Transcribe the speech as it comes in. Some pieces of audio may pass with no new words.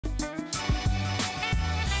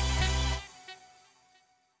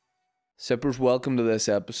Sippers, welcome to this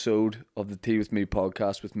episode of the Tea With Me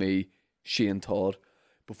podcast with me, Shane Todd.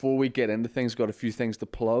 Before we get into things, got a few things to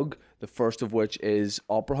plug. The first of which is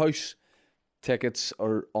Opera House. Tickets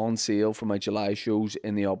are on sale for my July shows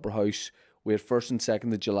in the Opera House. We had 1st and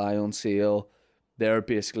 2nd of July on sale. They're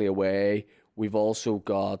basically away. We've also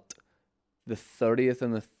got the 30th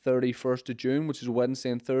and the 31st of June, which is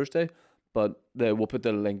Wednesday and Thursday. But we'll put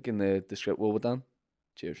the link in the description. Will we, Dan?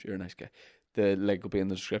 Cheers, you're a nice guy. The link will be in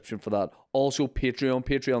the description for that. Also,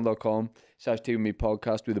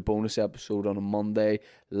 patreon.com/teawithmepodcast with a bonus episode on a Monday,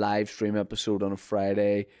 live stream episode on a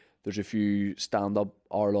Friday. There's a few stand-up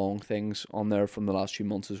hour-long things on there from the last few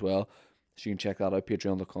months as well. So you can check that out,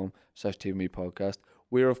 patreon.com/teawithmepodcast.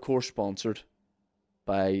 We're, of course, sponsored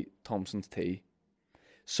by Thompson's Tea.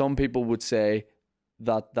 Some people would say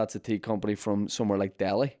that that's a tea company from somewhere like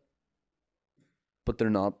Delhi, but they're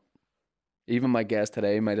not. Even my guest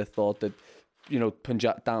today might have thought that,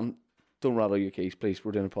 Punjab. Dan, don't rattle your keys, please.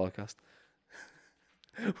 We're doing a podcast.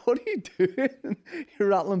 What are you doing? You're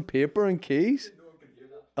rattling paper and keys? No one can hear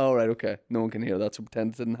that. Oh, right, okay. No one can hear that, so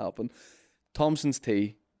pretend it didn't happen. Thompson's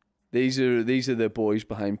Tea. These are the boys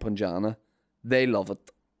behind Punjana. They love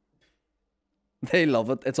it. They love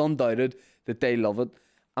it. It's undoubted that they love it.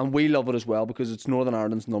 And we love it as well because it's Northern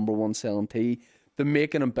Ireland's #1 selling tea. They're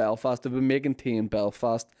making in Belfast. They've been making tea in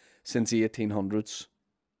Belfast since the 1800s.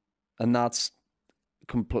 And that's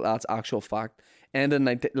actual fact. And in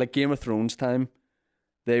like Game of Thrones time,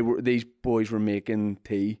 these boys were making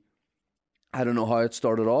tea. I don't know how it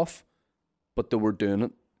started off, but they were doing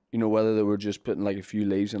it. Whether they were just putting like a few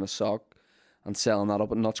leaves in a sock and selling that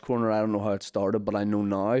up at Nuts Corner. I don't know how it started, but I know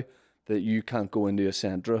now that you can't go into a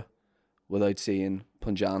Centra without seeing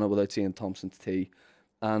Punjana, without seeing Thompson's Tea.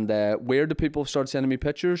 And where do people start sending me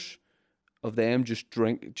pictures of them just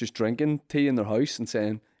drinking tea in their house and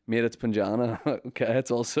saying, "Mate, it's Punjana." Okay, it's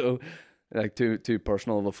also like too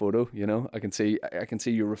personal of a photo. I can see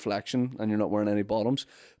your reflection, and you're not wearing any bottoms.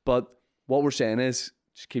 But what we're saying is,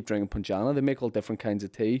 just keep drinking Punjana. They make all different kinds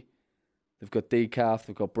of tea. They've got decaf,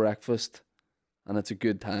 they've got breakfast, and it's a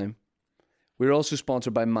good time. We're also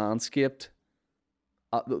sponsored by Manscaped.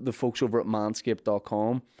 The folks over at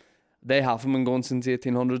manscaped.com. They haven't been going since the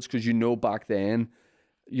 1800s because back then,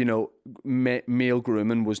 male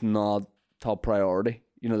grooming was not top priority.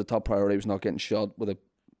 The top priority was not getting shot with a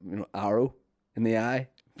arrow in the eye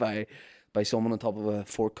by someone on top of a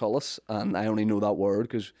Fort Cullis. And I only know that word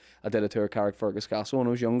because I did a tour of Carrickfergus Castle when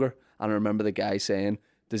I was younger. And I remember the guy saying,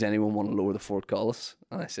 "Does anyone want to lower the Fort Cullis?"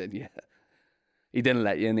 And I said, "Yeah." He didn't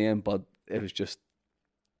let you in the end, but it was just,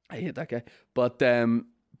 I hate that guy. But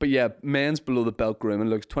yeah, men's below the belt grooming.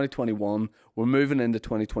 Looks 2021. We're moving into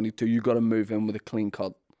 2022. You got to move in with a clean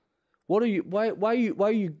cut. What are you? Why are you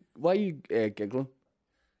giggling?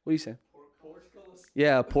 What are you saying? Portcullis.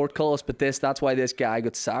 Yeah, Portcullis. But that's why this guy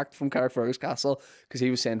got sacked from Carrickfergus Castle because he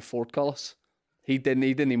was saying Fort Cullis. He didn't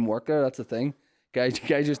even work there. That's the thing. Guy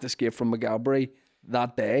just escaped from McGalbury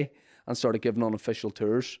that day and started giving unofficial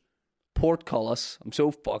tours. Portcullis. I'm so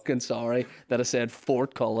fucking sorry that I said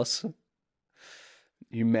Fort Cullis.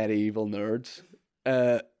 You medieval nerds.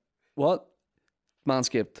 What?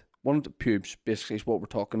 Manscaped. One of the pubes, basically, is what we're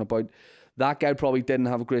talking about. That guy probably didn't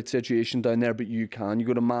have a great situation down there, but you can. You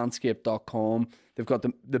go to manscaped.com. They've got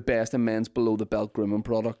the best in men's below-the-belt grooming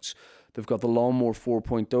products. They've got the Lawnmower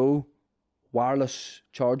 4.0 wireless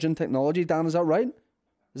charging technology. Dan, is that right?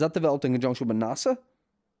 Is that developed in conjunction with NASA?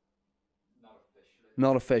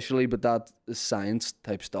 Not officially, but that is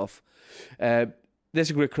science-type stuff. This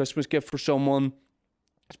is a great Christmas gift for someone.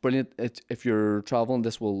 It's brilliant. If you're traveling,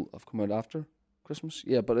 this will have come out after Christmas.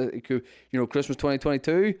 Yeah, but it could, Christmas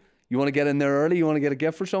 2022, you want to get in there early, you want to get a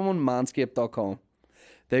gift for someone, manscaped.com.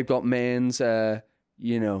 They've got men's,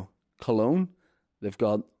 cologne. They've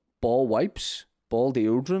got ball wipes, ball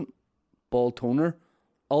deodorant, ball toner,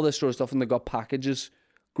 all this sort of stuff. And they've got packages.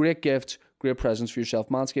 Great gifts, great presents for yourself.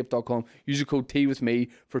 Manscaped.com. Use the code TEAWITHME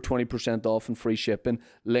for 20% off and free shipping.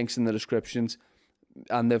 Links in the descriptions.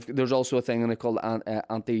 And there's also a thing in it called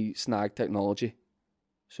anti-snag technology.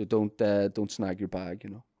 So don't snag your bag,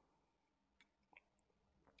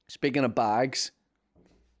 Speaking of bags,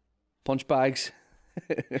 punch bags.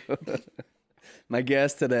 My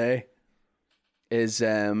guest today is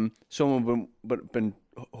someone we've been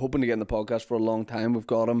hoping to get in the podcast for a long time. We've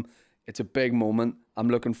got him. It's a big moment. I'm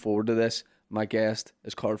looking forward to this. My guest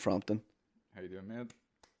is Carl Frampton. How you doing, mate?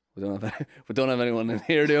 We don't have anyone in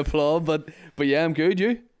here to applaud, but yeah, I'm good.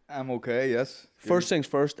 You? I'm okay. Yes. First things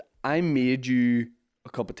first. I made you a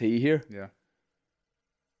cup of tea here. Yeah.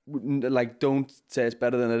 Like, don't say it's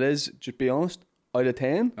better than it is. Just be honest. Out of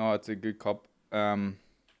 10. No, it's a good cup.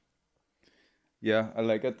 Yeah, I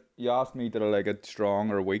like it. You asked me, did I like it strong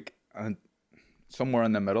or weak? And somewhere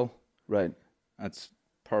in the middle. Right. It's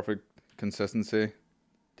perfect consistency.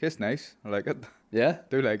 Tastes nice. I like it. Yeah.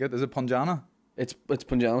 Do like it. Is it Punjana? It's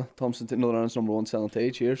Punjana. Thompson, Northern Ireland's #1 selling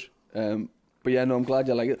tea. Cheers. But yeah, no, I'm glad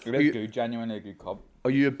you like it. It is good. Genuinely a good cup.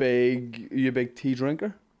 Are you a big tea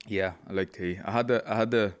drinker? Yeah, I like tea.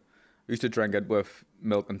 I used to drink it with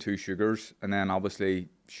milk and 2 sugars, and then obviously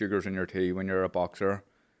sugars in your tea when you're a boxer,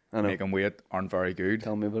 I know. making weight, aren't very good.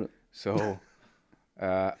 Tell me about it. So,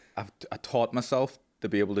 I taught myself to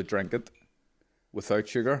be able to drink it without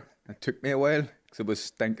sugar. It took me a while because it was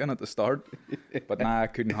stinking at the start, but now I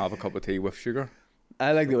couldn't have a cup of tea with sugar.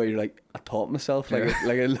 I like the way you're like, I taught myself, like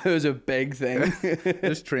it was a big thing.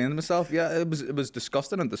 Just trained myself. Yeah, it was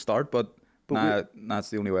disgusting at the start, but now that's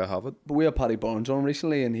the only way I have it. But we had Paddy Barnes on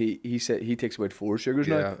recently, and he said he takes about 4 sugars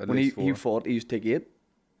now. Yeah, at When least he 4. fought, he used to take 8.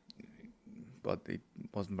 But he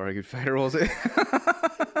wasn't a very good fighter, was he?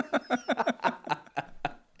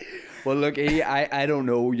 Well, look, I don't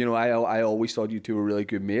know. You know, I always thought you two were really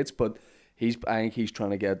good mates, but I think he's trying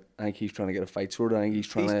to get a fight sorted. I think he's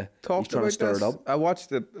trying to stir it up. I watched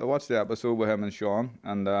the episode with him and Sean,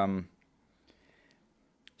 and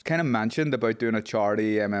it's kind of mentioned about doing a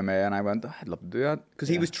charity MMA, and I went, I'd love to do that because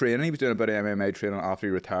he was training. He was doing a bit of MMA training after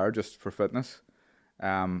he retired, just for fitness.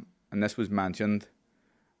 And this was mentioned,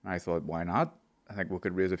 and I thought, why not? I think we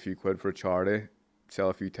could raise a few quid for a charity, sell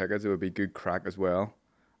a few tickets. It would be good crack as well.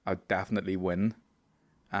 I'd definitely win,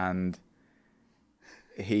 and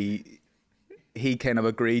he kind of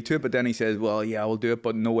agreed to it, but then he says, well, yeah, we'll do it,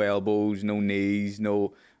 but no elbows, no knees,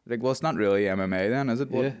 no... Like, well, it's not really MMA then, is it?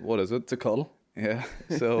 What is it? It's a cuddle. Yeah,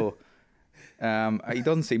 so he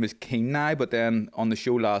doesn't seem as keen now, but then on the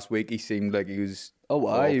show last week, he seemed like he was... Oh,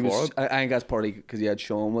 wow. all for it. I think that's partly because he had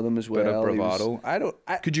Sean with him as well. Bit of bravado.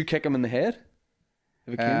 Could you kick him in the head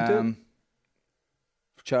if it came to it?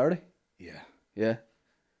 For charity? Yeah. Yeah.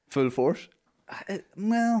 Full force?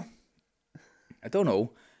 Well, I don't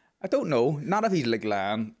know. Not if he's like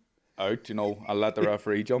lying out, you know, I'll let the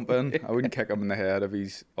referee jump in. I wouldn't kick him in the head if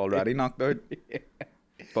he's already knocked out.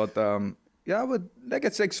 But yeah, I would, like,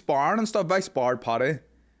 it's like sparring and stuff. If I sparred Paddy,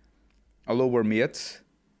 although we're mates,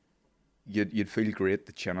 you'd feel great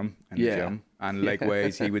to chin him in the gym. And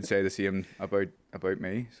likewise, he would say the same about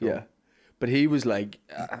me. So. Yeah. But he was like,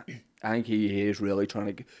 I think he is really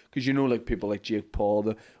trying to, because you know, like people like Jake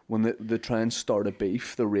Paul, when they try and start a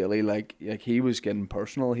beef, they're really like he was getting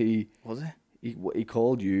personal. Was he? He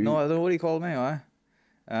called you. No, I don't know what he called me.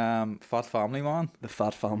 Fat family man. The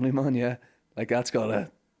fat family man. Yeah, like that's gotta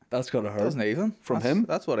hurt. Doesn't even from him.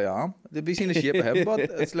 That's what I am. Have you seen the shape of him? But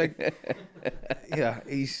it's like, yeah,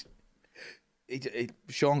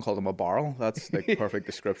 Sean called him a barrel. That's like perfect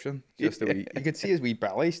description. Just you could see his wee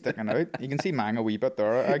belly sticking out. You can see Mang a wee bit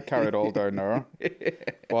there. I'd carry it all down there.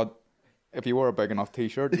 But if you wore a big enough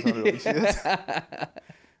t-shirt, you can't really see it.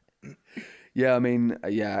 Yeah, I mean,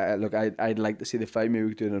 yeah. Look, I'd like to see the fight. Maybe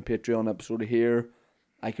we could do it on a Patreon episode here.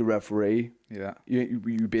 I could referee. Yeah.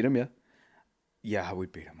 You beat him, yeah. Yeah, I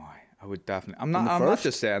would beat him. I would definitely. I'm not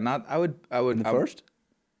just saying that. I would. In the first.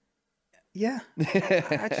 Yeah.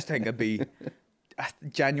 I just think I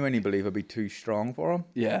genuinely believe I'd be too strong for him.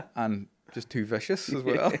 Yeah. And just too vicious as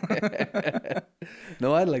well.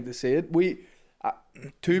 No, I'd like to see it.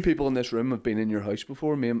 Two people in this room have been in your house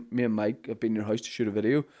before. Me and Mike have been in your house to shoot a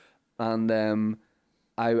video. And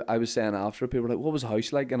I was saying after, people were like, what was the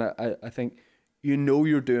house like? And I think, you know,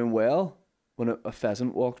 you're doing well when a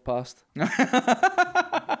pheasant walked past.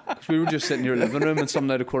 Because we were just sitting in your living room and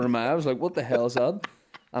something out of the corner of my eye, I was like, what the hell is that?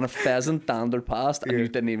 And a pheasant dandered past, and you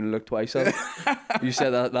didn't even look twice at it. You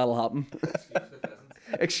said that'll happen.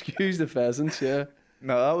 Excuse the pheasants, yeah.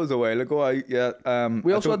 No, that was a while ago.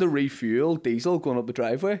 We also had to refuel diesel going up the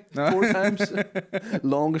driveway 4 times.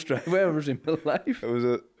 Longest driveway I've ever seen in my life. It was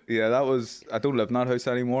I don't live in that house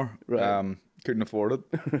anymore. Right. Couldn't afford it.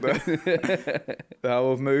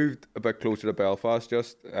 We've moved a bit closer to Belfast.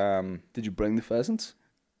 Just Did you bring the pheasants?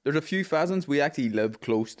 There's a few pheasants. We actually live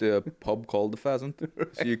close to a pub called the Pheasant,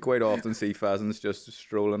 so you quite often see pheasants just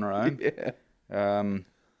strolling around. Yeah.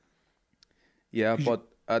 But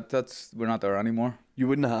we're not there anymore. You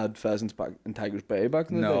wouldn't have had pheasants back in Tigers Bay back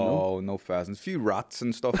in the day, no pheasants. A few rats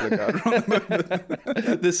and stuff like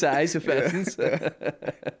that. The size of pheasants.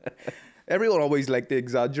 Everyone always liked to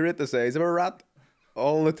exaggerate the size of a rat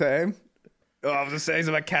all the time. Oh, the size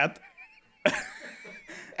of a cat.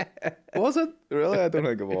 Was it? Really? I don't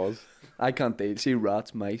think it was. I can't deal. See,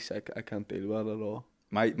 rats, mice, I can't deal with it at all.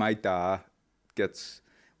 My dad gets,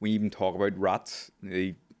 when you even talk about rats,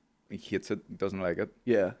 he hates it, he doesn't like it.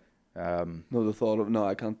 Yeah. No, the thought of, no,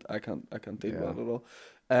 I can't deal with it at all.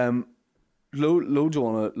 loads I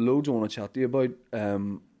wanna chat to you about.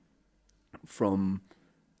 From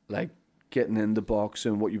like getting into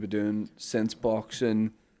boxing, what you've been doing since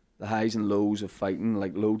boxing, the highs and lows of fighting,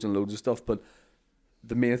 like loads and loads of stuff. But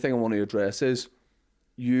the main thing I want to address is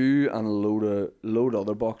you and a load of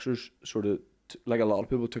other boxers sort of like a lot of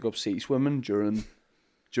people took up sea swimming during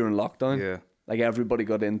lockdown. Yeah. Like everybody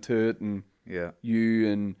got into it, and Yeah. you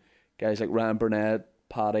and guys like Ryan Burnett,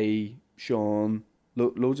 Paddy, Sean,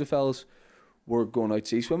 loads of fellas were going out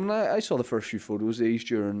sea swimming. I saw the first few photos of these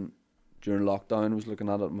during lockdown. I was looking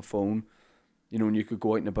at it on my phone. You know, and you could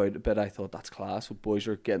go out and about a bit. I thought that's class. So boys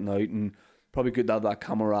are getting out, and probably good to have that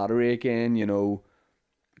camaraderie again. You know,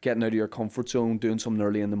 getting out of your comfort zone, doing something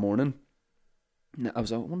early in the morning. And I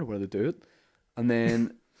was like, I wonder where they do it. And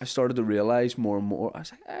then I started to realise more and more. I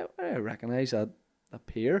was like, I recognise that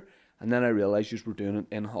pier. And then I realised you were doing it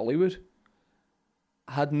in Hollywood.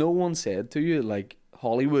 Had no one said to you, like,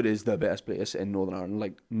 Hollywood is the best place in Northern Ireland,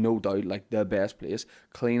 like, no doubt, like, the best place,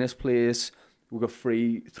 cleanest place. We got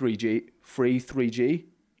free 3G.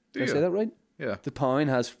 Did I say that right? Yeah. The town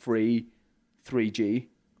has free 3G.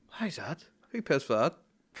 How's that? Who pays for that?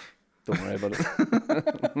 Don't worry about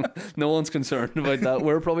it. No one's concerned about that.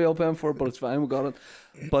 We're probably all paying for it, but it's fine. We got it.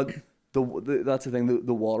 But that's the thing.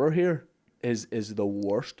 The water here is the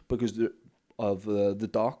worst because of the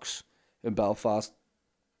docks in Belfast.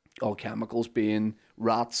 All chemicals being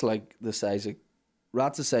rats the size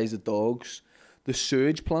of dogs. The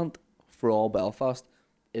sewage plant for all Belfast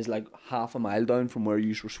is like half a mile down from where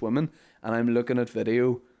you were swimming, and I'm looking at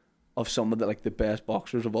video of some of the best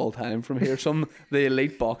boxers of all time from here, the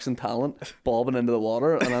elite boxing talent bobbing into the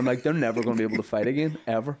water, and I'm like, they're never going to be able to fight again,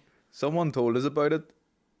 ever. Someone told us about it,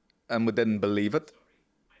 and we didn't believe it.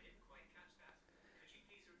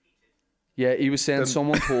 Yeah, he was saying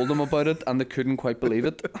someone told him about it, and they couldn't quite believe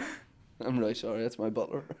it. I'm really sorry, that's my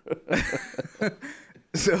butler.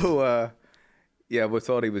 So, yeah, we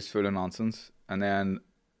thought he was full of nonsense, and then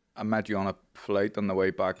I met you on a flight on the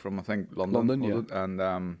way back from, I think, London, yeah.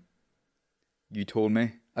 And you told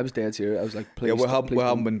me. I was dead serious. I was like, please. Yeah, we don't.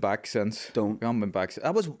 haven't been back since. Don't. We haven't been back since.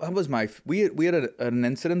 That was my. We had an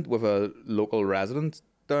incident with a local resident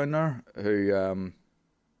down there who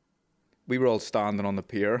we were all standing on the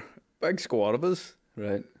pier, big squad of us,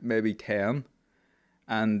 right? Maybe 10,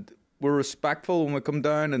 and we're respectful when we come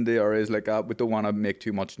down in the areas like that. We don't want to make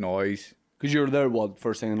too much noise. Because you were there, what,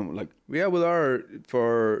 first thing, like? Yeah, we were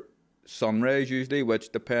for sunrise usually,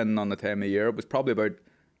 which depending on the time of year, it was probably about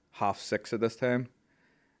 6:30 at this time.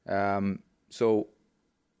 So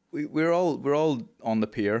we're all on the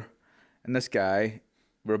pier, and this guy,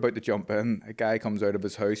 we're about to jump in. A guy comes out of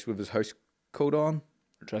his house with his house coat on.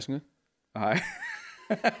 Dressing it? Aye.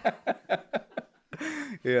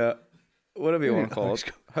 Yeah. Whatever you want to call it.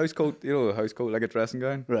 House coat, you know, a house coat, like a dressing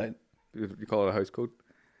gown. Right. You call it a house coat.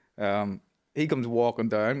 He comes walking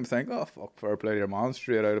down. We think, oh, fuck, fair play to your man,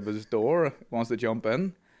 straight out of his door, wants to jump in.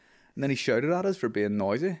 And then he shouted at us for being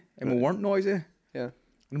noisy. And we weren't noisy. Yeah.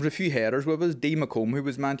 And there was a few headers with us. D. McComb, who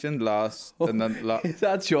was mentioned last. Oh, and then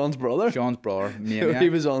that's Sean's brother? Sean's brother, maniac. He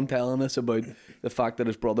was on telling us about the fact that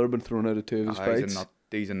his brother had been thrown out of 2 of his fights.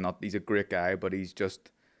 He's a great guy, but he's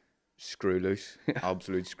just screw loose.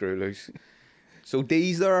 Absolute screw loose. So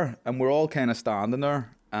D's there, and we're all kind of standing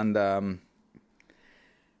there. And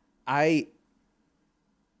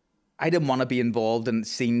I didn't want to be involved and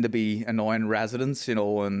seen to be annoying residents, you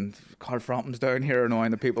know, and Carl Frampton's down here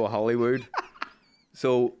annoying the people of Hollywood.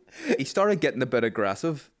 So he started getting a bit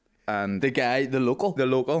aggressive. And the local,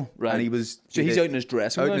 right? And he was he's out in his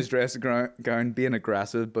dressing gown. Out in his dressing gown, being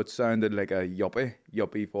aggressive, but sounded like a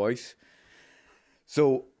yuppie voice.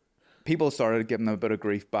 So people started giving him a bit of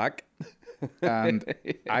grief back. And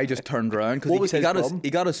I just turned around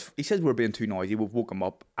because he says we're being too noisy. We've woke him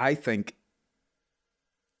up. I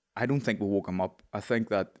don't think we woke him up. I think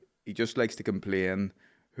that he just likes to complain.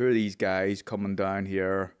 Who are these guys coming down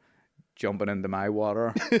here, jumping into my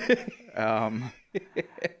water?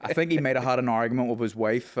 I think he might have had an argument with his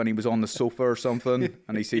wife, and he was on the sofa or something,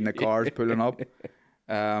 and he seen the cars pulling up.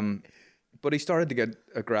 But he started to get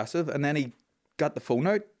aggressive, and then he got the phone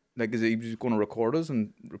out. Like, he was going to record us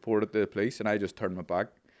and report it to the police, and I just turned my back.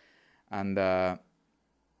 And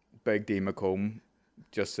Big D. McComb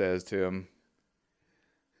just says to him,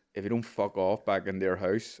 if you don't fuck off back into your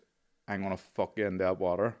house, I'm going to fuck you in that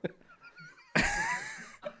water.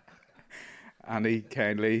 And he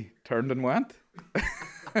kindly turned and went.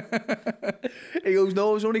 He goes, no,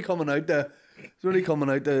 I was only coming out to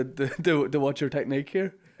watch your technique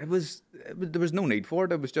here. There was no need for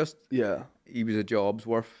it. It was just, yeah, he was a job's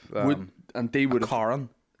worth. And D would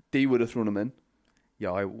have thrown him in.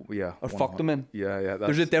 Yeah, or fucked him in. Yeah.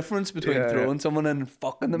 There's a difference between throwing someone in and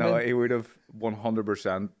fucking them No, in. he would have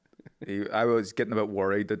 100%. I was getting a bit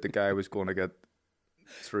worried that the guy was going to get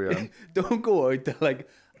through him. Don't go out to like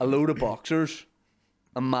a load of boxers,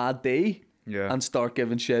 a mad day, Yeah. and start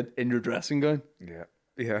giving shit in your dressing gown.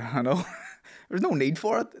 Yeah, I know. There's no need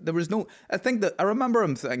for it. There was no. I think that I remember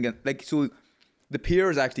him thinking like, so the pier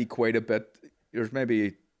is actually quite a bit. There's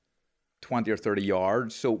maybe 20 or 30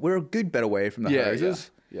 yards, so we're a good bit away from the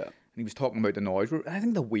houses. Yeah. And he was talking about the noise. I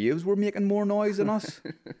think the waves were making more noise than us.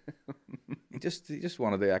 He just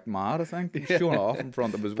wanted to act mad, I think. He was showing off in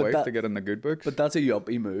front of his wife to get in the good books. But that's a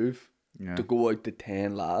yuppie move. Yeah. To go out to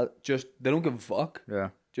 10 lads. Just, they don't give a fuck. Yeah.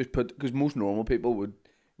 Just put, because most normal people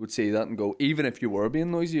would say that and go, even if you were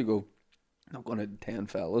being noisy, you go, I'm not going to 10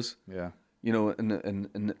 fellas. Yeah. You know, in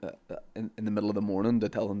the middle of the morning to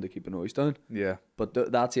tell them to keep a noise down. Yeah. But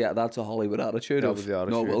that's a Hollywood attitude. That was the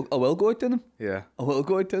attitude. No, I will go out to them. Yeah. I will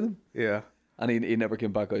go out to them. Yeah. And he never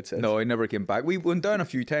came back out since. No, he never came back. We went down a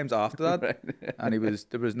few times after that, Right. and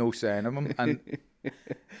there was no sign of him, and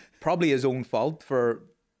probably his own fault for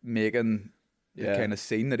making the kind of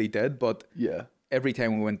scene that he did. But Yeah. every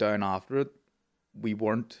time we went down after it, we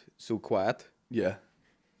weren't so quiet. Yeah.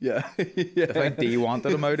 Yeah. I think D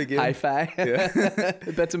wanted him out again. Hi-fi. Yeah.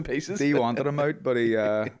 Bits and pieces. D wanted him out, but he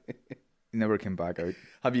never came back out.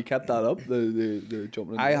 Have you kept that up? The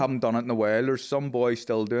jumping in I the haven't done it in a while. There's some boys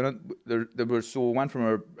still doing it. There were, so we went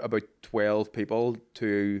from about 12 people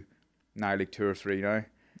to now like 2 or 3 now.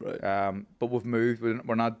 Right. But we've moved.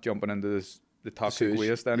 We're not jumping into the toxic Sewage.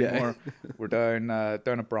 waste anymore. We're down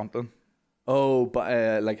at Brampton. Oh,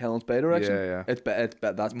 but like Helen's Bay direction? Yeah. It's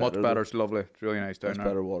that's Much better. better. It's lovely. It's really nice down That's there.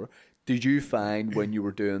 better water. Did you find when you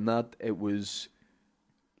were doing that, it was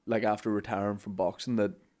like after retiring from boxing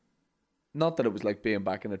that, not that it was like being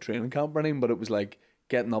back in a training camp or anything, but it was like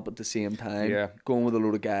getting up at the same time, Yeah. going with a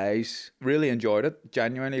load of guys. Really enjoyed it.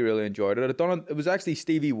 Genuinely, really enjoyed it. It was actually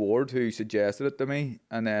Stevie Ward who suggested it to me,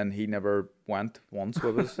 and then he never went once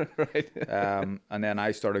with us. Right. And then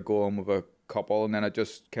I started going with a couple, and then it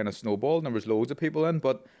just kind of snowballed, and there was loads of people in.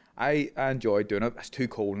 But I enjoyed doing it. It's too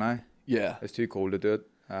cold now. Yeah. It's too cold to do it.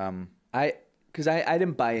 Because I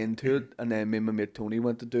didn't buy into it, and then me and my mate Tony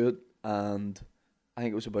went to do it, and I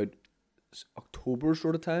think it was about October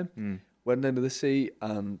sort of time. Went into the sea,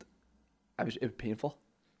 and it was painful.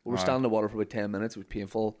 We were standing in the water for about 10 minutes. It was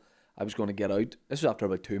painful. I was going to get out. This was after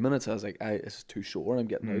about 2 minutes. I was like, this is too sore. I'm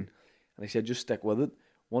getting out. And he said, just stick with it.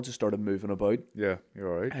 Once I started moving about, Yeah,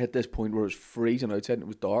 you're all right. I hit this point where it was freezing outside and it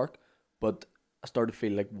was dark, but I started to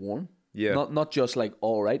feel like warm. Yeah. Not just like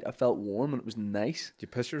all right. I felt warm and it was nice. Did you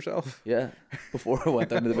piss yourself? Yeah. Before I went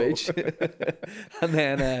down to the beach, and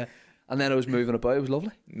then I was moving about. It was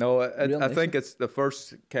lovely. No, Real I nice. think it's the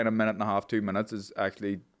first kind of minute and a half, 2 minutes is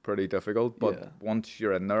actually pretty difficult. But Yeah. once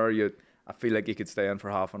you're in there, I feel like you could stay in for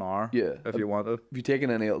half an hour. Yeah. If you wanted. Have you taken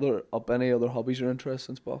any other hobbies or interests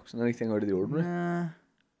since boxing? Anything out of the ordinary? Nah.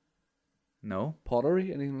 No.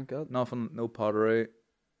 Pottery, anything like that? Nothing. No pottery.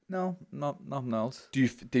 No. Nothing else. Do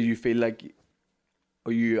you feel like,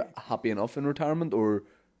 are you happy enough in retirement, or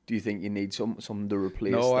do you think you need something to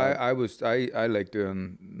replace? No, that? I like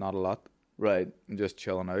doing not a lot Right. and just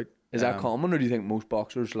chilling out. Is that common, or do you think most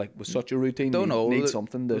boxers, like with such a routine, Don't know. need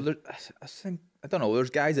something to? Well, I don't know. There's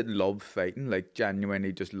guys that love fighting, like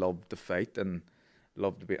genuinely just love to fight and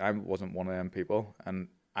love to be. I wasn't one of them people, and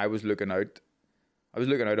I was looking out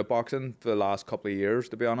at boxing for the last couple of years,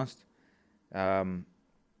 to be honest.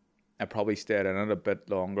 I probably stayed in it a bit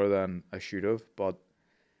longer than I should have, but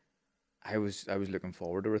I was looking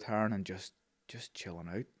forward to retiring and just chilling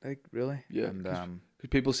out, like really. Yeah, And because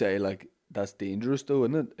people say like that's dangerous though,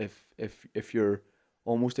 isn't it? If you're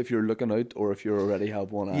looking out, or if you already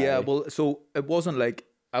have one eye. yeah, well, so it wasn't like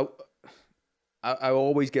I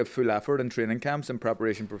always give full effort in training camps in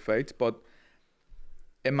preparation for fights, but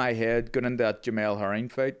in my head, going into that Jamel Herring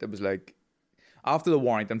fight, it was like, after the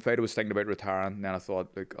Warrington fight, I was thinking about retiring, and then I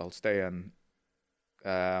thought, like, I'll stay in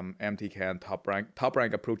MTK and Top Rank. Top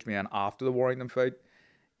Rank approached me, and after the Warrington fight,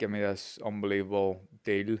 give me this unbelievable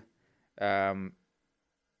deal.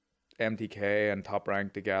 MTK and Top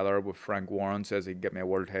Rank together with Frank Warren says he'd get me a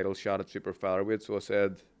world title shot at super featherweight. So I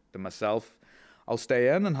said to myself, I'll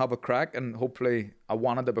stay in and have a crack, and hopefully I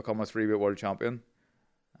wanted to become a 3-weight world champion,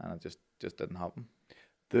 and it just didn't happen.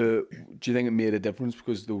 Do you think it made a difference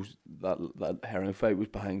because that Herring fight was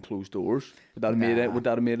behind closed doors? Would that have made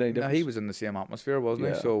any No, difference? he was in the same atmosphere, wasn't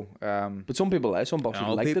Yeah. he? So But some boxers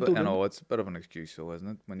liked it though. I know it's a bit of an excuse, though, isn't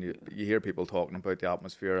it? When you hear people talking about the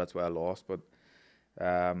atmosphere, that's why I lost. But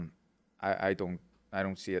I don't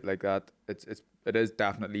see it like that. It is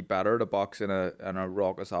definitely better to box in a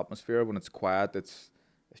raucous atmosphere when it's quiet. It's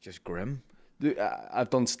it's just grim. I've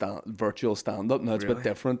done virtual stand-up. Now it's a bit Really?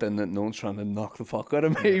 different in that no one's trying to knock the fuck out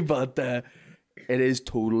of me, but it is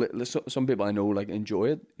totally. Some people I know like enjoy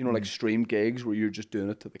it. You know, like stream gigs where you're just doing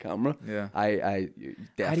it to the camera. Yeah. I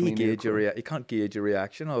definitely How do you need a gauge crew. you can't gauge a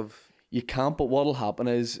reaction of. You can't, but what'll happen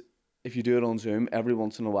is if you do it on Zoom, every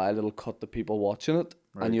once in a while it'll cut the people watching it,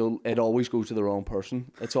 Right. and it always goes to the wrong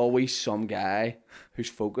person. It's always some guy who's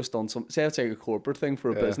focused on say it's like a corporate thing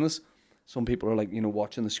for a Yeah. business. Some people are like, you know,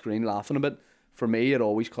 watching the screen laughing a bit. For me, it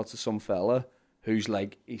always cuts to some fella who's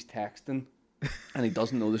like, he's texting and he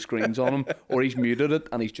doesn't know the screen's on him, or he's muted it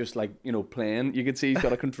and he's just like, you know, playing. You can see he's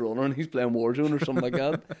got a controller and he's playing Warzone or something like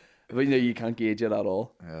that. But you know, you can't gauge it at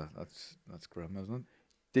all. Yeah, that's grim, isn't it?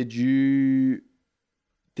 Did you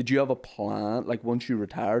have a plan? Like once you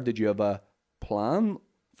retired, did you have a plan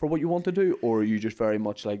for what you want to do, or are you just very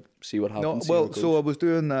much like see what happens? No, see how well, it so I goes? was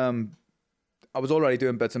doing I was already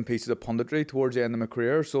doing bits and pieces of punditry towards the end of my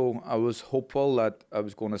career, so I was hopeful that I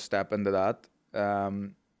was going to step into that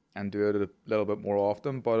and do it a little bit more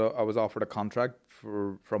often. But I was offered a contract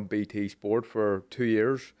from BT Sport for 2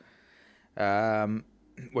 years,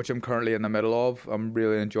 which I'm currently in the middle of. I'm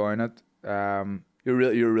really enjoying it.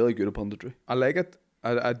 You're really good at punditry. I like it.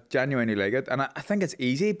 I genuinely like it, and I think it's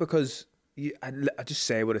easy because I just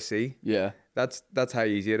say what I see. Yeah, That's how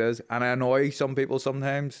easy it is, and I annoy some people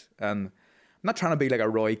sometimes. And I'm not trying to be like a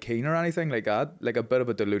Roy Keane or anything like that. Like a bit of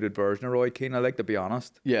a diluted version of Roy Keane. I like to be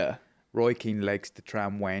honest. yeah, Roy Keane likes to try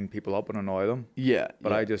and wind people up and annoy them, yeah.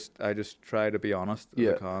 but yeah. I just try to be honest as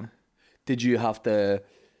Yeah. I can. Did you have to,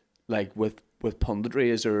 like with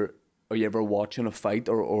punditry? Are you ever watching a fight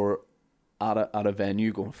or at a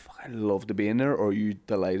venue going, fuck, I'd love to be in there, or are you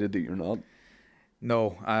delighted that you're not?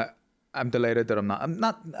 No, I'm delighted that I'm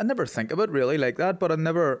not. I never think of it really like that, but I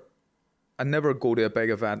never go to a big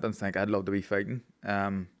event and think I'd love to be fighting.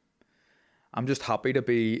 I'm just happy to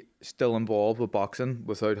be still involved with boxing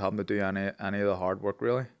without having to do any of the hard work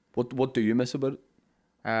really. What do you miss about it?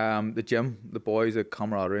 The gym, the boys, the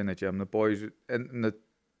camaraderie in the gym, the boys in the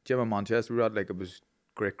gym in Manchester, we had like, it was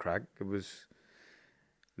great crack. It was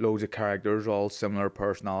loads of characters, all similar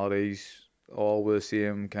personalities, all with the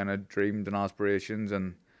same kind of dreams and aspirations,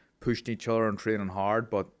 and pushing each other and training hard.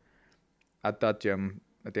 But at that gym,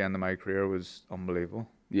 at the end of my career, was unbelievable.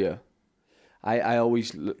 Yeah, I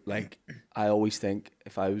always I always think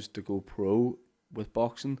if I was to go pro with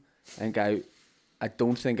boxing, I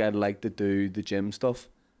don't think I'd like to do the gym stuff.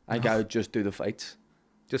 I think I would just do the fights.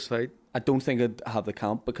 Just fight. I don't think I'd have the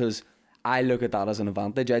camp, because I look at that as an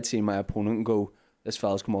advantage. I'd see my opponent and go, this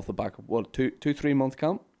fella's come off the back of what, 3 month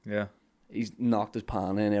camp. Yeah. He's knocked his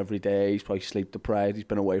pan in every day. He's probably sleep deprived. He's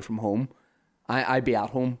been away from home. I'd be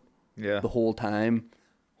at home Yeah. the whole time,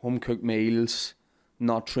 home cooked meals,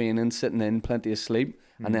 not training, sitting in, plenty of sleep.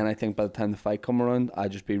 And then I think by the time the fight come around,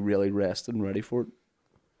 I'd just be really rested and ready for it.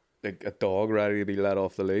 Like a dog ready to be let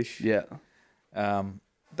off the leash. Yeah.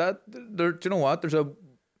 That there. Do you know what? There's Do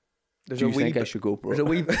you think I should go pro? There's a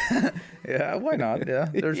wee. Yeah. Why not? Yeah.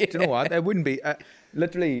 There's. Do you know what? It wouldn't be.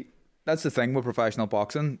 Literally, that's the thing with professional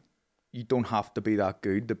boxing. You don't have to be that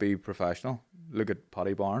good to be professional. Look at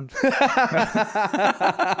Paddy Barnes.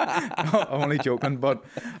 I'm only joking, but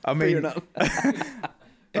I mean,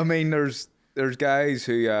 I mean, there's guys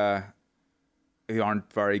who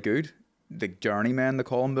aren't very good. The journeymen, they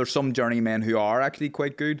call them. There's some journeymen who are actually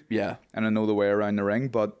quite good. Yeah. And I know the way around the ring,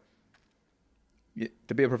 but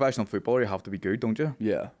to be a professional footballer, you have to be good, don't you?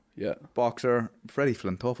 Yeah. Yeah. Boxer, Freddie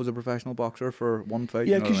Flintoff was a professional boxer for one fight.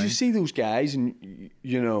 Yeah, you know because what I you mean? see those guys and,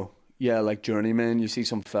 you know, yeah, like journeyman, you see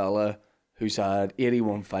some fella who's had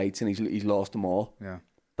 81 fights and he's lost them all. Yeah.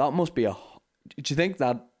 That must be do you think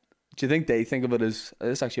they think of it as,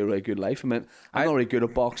 it's actually a really good life? I mean, I'm not really good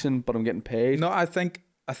at boxing, but I'm getting paid. No, I think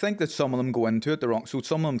that some of them go into it the wrong. So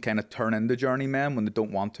some of them kind of turn into journeymen when they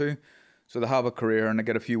don't want to. So they have a career and they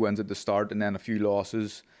get a few wins at the start and then a few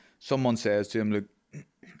losses. Someone says to him, look,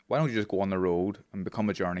 why don't you just go on the road and become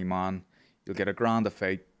a journeyman? You'll get $1,000 a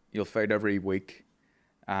fight. You'll fight every week.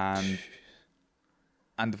 And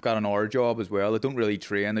they've got an hour job as well. They don't really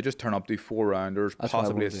train. They just turn up, do 4-rounders, That's what I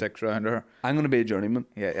possibly a wanna do. 6-rounder. I'm going to be a journeyman.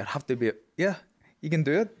 Yeah, it'd have to be. Yeah, you can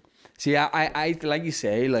do it. See, I like you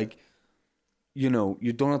say, like, you know,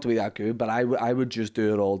 you don't have to be that good, but I would just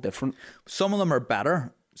do it all different. Some of them are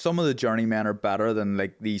better. Some of the journeymen are better than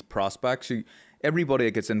like these prospects. Everybody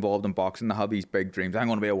that gets involved in boxing, they have these big dreams. I'm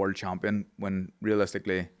going to be a world champion, when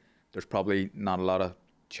realistically, there's probably not a lot of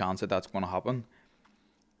chance that that's going to happen.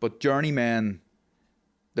 But journeymen,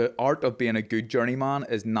 the art of being a good journeyman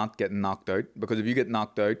is not getting knocked out, because if you get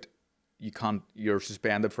knocked out, you're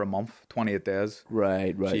suspended for a month, 28 days.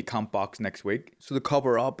 Right. So you can't box next week. So they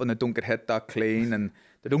cover up and they don't get hit that clean, and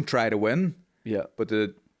they don't try to win, Yeah. but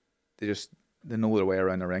they know their way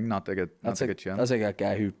around the ring, not to get chin. That's like that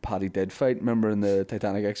guy who Paddy did fight. Remember in the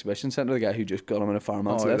Titanic Exhibition Centre, the guy who just got him in a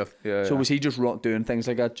fireman's lift. So was he just doing things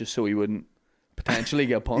like that just so he wouldn't potentially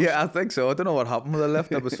get punched? Yeah, I think so. I don't know what happened with the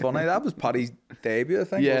lift. That was funny. That was Paddy's debut, I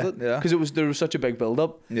think. Yeah, Was it? Yeah, because there was such a big build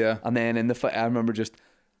up. Yeah, and then in the fight, I remember just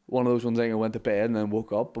one of those ones. I went to bed and then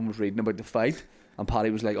woke up and was reading about the fight, and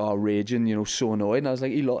Paddy was like, "Oh, raging, so annoyed." And I was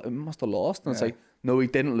like, "He must have lost." And it's like, no, he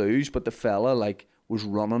didn't lose, but the fella was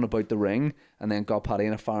running about the ring and then got Paddy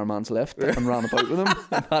in a fireman's lift and ran about with him.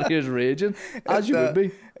 And Paddy was raging, as you would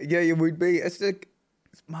be. Yeah, you would be. It's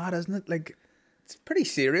mad, isn't it? Like, it's pretty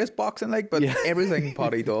serious boxing, but everything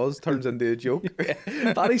Paddy does turns into a joke.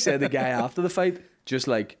 Yeah. Paddy said the guy after the fight just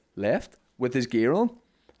left with his gear on,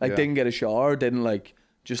 didn't get a shower, didn't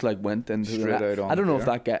just went into straight out on. I don't know if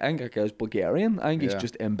that guy. I think that guy's Bulgarian. I think he's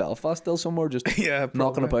just in Belfast still somewhere, just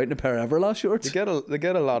knocking about in a pair of Everlast shorts. They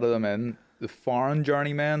get a lot of them in. The foreign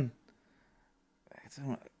journeymen. I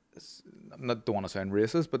don't want to sound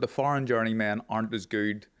racist, but the foreign journeymen aren't as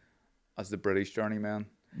good as the British journeymen.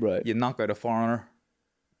 Right. You knock out a foreigner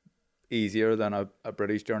easier than a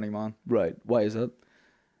British journeyman. Right. Why is that?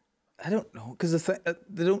 I don't know, because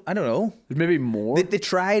they don't. I don't know. There's maybe more. They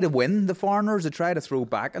try to win, the foreigners. They try to throw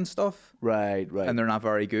back and stuff. Right. And they're not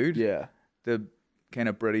very good. Yeah. The kind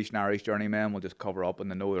of British and Irish journeymen will just cover up and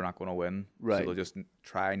they know they're not going to win. Right. So they'll just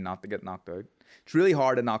try not to get knocked out. It's really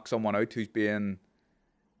hard to knock someone out who's being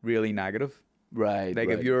really negative. Right.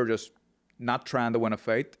 If you're just not trying to win a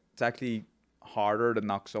fight, it's actually harder to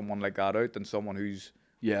knock someone like that out than someone who's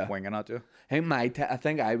winging at you. I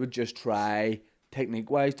think I would just try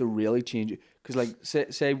technique-wise to really change it. Because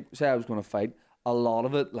say I was going to fight, a lot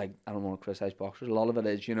of it, I don't want to criticize boxers, a lot of it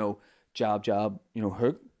is, jab, jab,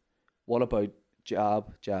 hook. What about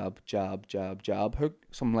jab, jab, jab, jab, jab, hook,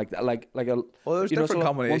 something like that, well, there's different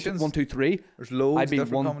combinations. 1, 2, 3. There's loads. I'd be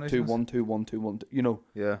different 1, combinations. 2, 1, 2, 1, 2, 1, 2.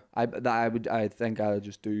 Yeah. I think I would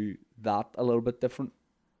just do that a little bit different.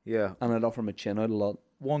 Yeah. And I'd offer my chin out a lot.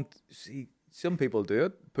 Some people do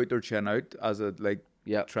it. Put their chin out as a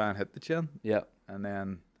try and hit the chin. Yeah. And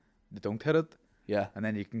then they don't hit it. Yeah. And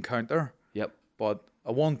then you can counter. Yep. But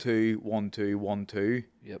a 1, 2, 1, 2, 1, 2.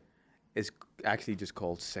 Yep. Is actually just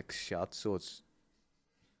called 6 shots. So it's.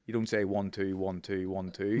 You don't say 1, 2, 1, 2,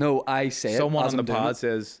 1, 2. No, I say someone it. on the pad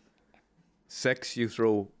says 6. You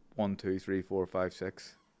throw 1, 2, 3, 4, 5,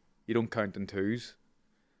 6. You don't count in twos.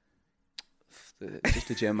 Just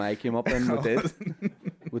the gym I came up in,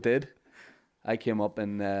 we did. I came up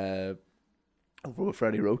in with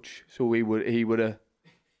Freddie Roach, so he would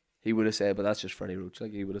have said, but that's just Freddie Roach.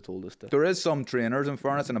 He would have told us that. There is some trainers, in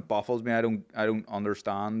fairness, and it baffles me. I don't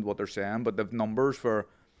understand what they're saying, but the numbers for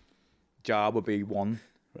jab would be 1.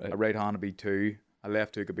 Right. A right hand would be 2, a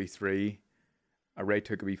left hook would be 3, a right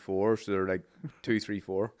hook would be 4, so they're 2, 3,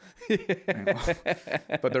 4.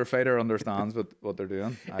 But their fighter understands what they're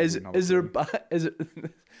doing. Is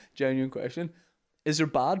it genuine question? Is there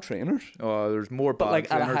bad trainers? Oh, there's more bad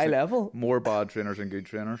trainers. At a high level? More bad trainers than good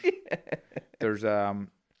trainers. There's I'd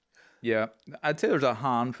say there's a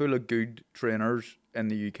handful of good trainers in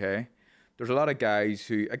the UK. There's a lot of guys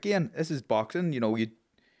who, again, this is boxing,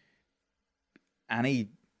 any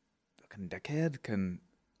fucking dickhead can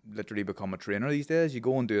literally become a trainer these days. You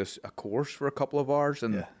go and do a course for a couple of hours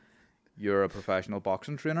and you're a professional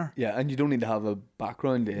boxing trainer. Yeah, and you don't need to have a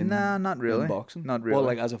background in not really. In boxing. Not really.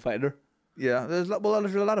 Well, as a fighter. Yeah, there's a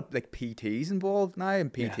lot of PTs involved now,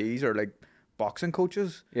 and PTs are boxing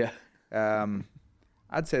coaches. Yeah.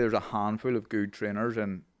 I'd say there's a handful of good trainers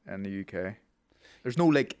in the UK. There's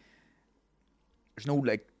no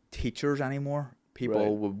teachers anymore.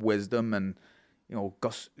 People with wisdom and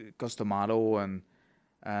Gus D'Amato and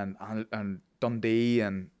Dundee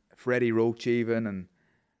and Freddie Roach even,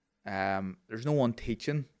 and there's no one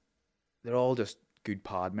teaching. They're all just good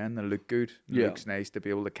pad men. They look good. It looks nice to be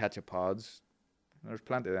able to catch a pads. There's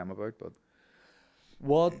plenty of them about, but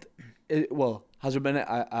has there been?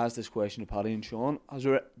 I asked this question to Paddy and Sean. Has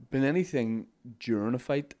there been anything during a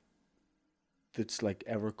fight that's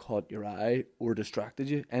ever caught your eye or distracted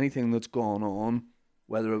you? Anything that's gone on,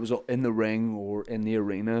 whether it was in the ring or in the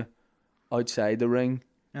arena, outside the ring,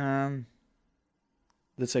 that's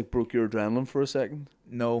broke your adrenaline for a second?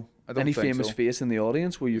 No, I don't Any think famous so. face in the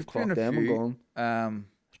audience where you've caught them and gone?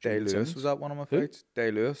 Day Lewis was that one of my fights. Day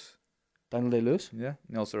Lewis. Daniel Day-Lewis? Yeah,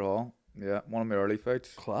 Nelson Hall. Yeah, one of my early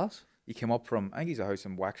fights. Class. He came up from, I think he's a house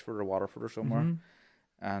in Wexford or Waterford or somewhere,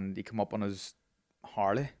 and he came up on his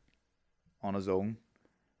Harley, on his own,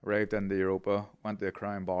 arrived into Europa, went to a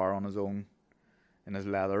Crown Bar on his own, in his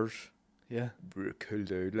leathers. Yeah. Cool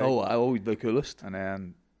dude. The coolest. And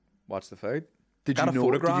then watched the fight. Did got you a know? Did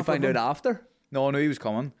photograph you of find him. out after? No, I knew he was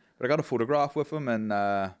coming, but I got a photograph with him in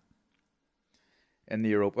the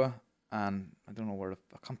Europa, and I don't know where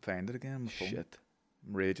I can't find it again on my phone. Shit.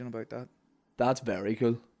 I'm raging about that. That's very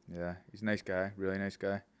cool. Yeah, he's a nice guy, really nice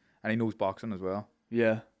guy, and he knows boxing as well.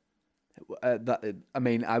 Yeah. I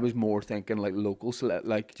mean, I was more thinking like local,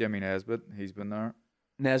 like Jimmy Nesbitt, he's been there.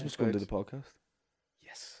 Nesbitt's going to the Fights. podcast.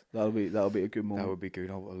 Yes, That'll be a good moment. that would be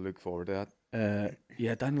good. I'll look forward to that.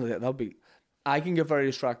 Yeah, Daniel, that'll be. I can get very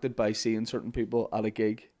distracted by seeing certain people at a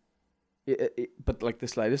gig, but like the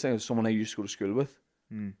slightest thing is someone I used to go to school with,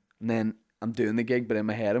 and then I'm doing the gig, but in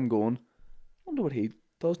my head I'm going, I wonder what he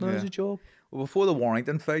does now as a job. Well, before the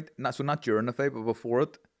Warrington fight, not during the fight, but before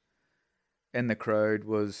it, in the crowd there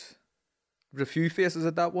was a few faces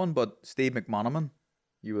at that one, but Steve McManaman,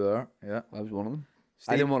 you were there, yeah. I was one of them.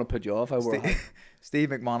 Steve, I didn't want to put you off. I wore a hat. Steve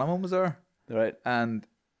McManaman was there, Right. and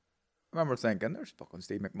I remember thinking, there's fucking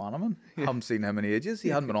Steve McManaman. I haven't seen him in ages. He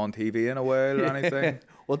hadn't been on TV in a while or anything.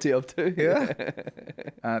 What's he up to? Yeah.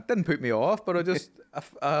 It didn't put me off, but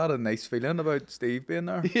I had a nice feeling about Steve being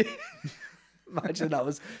there. Imagine that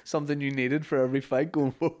was something you needed for every fight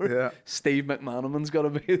going forward. Yeah. Steve McManaman's got to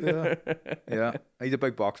be there. Yeah. He's a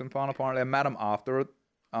big boxing fan, apparently. I met him after it,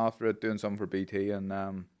 doing something for BT,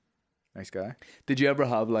 and nice guy. Did you ever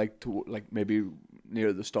have like maybe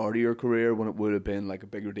near the start of your career when it would have been like a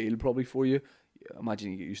bigger deal probably for you?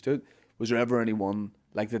 Imagine you get used to it. Was there ever anyone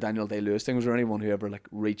like the Daniel Day-Lewis thing? Was there anyone who ever like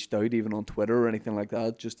reached out even on Twitter or anything like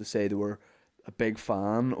that just to say they were a big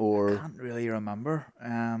fan? Or I can't really remember.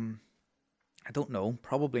 I don't know.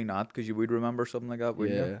 Probably not, because you would remember something like that,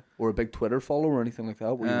 wouldn't you? Or a big Twitter follower or anything like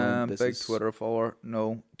that? Where you went, big Twitter follower.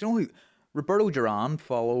 No. Do you know who? Roberto Duran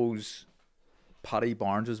follows Paddy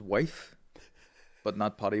Barnes' wife, but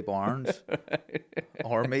not Paddy Barnes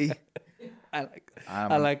or me. I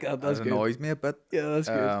like that. That's that good. annoys me a bit. Yeah, that's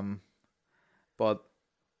good. But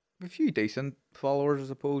a few decent followers, I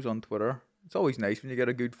suppose, on Twitter. It's always nice when you get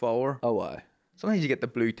a good follower. Oh, why? Sometimes you get the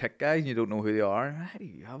blue tick guys and you don't know who they are. How do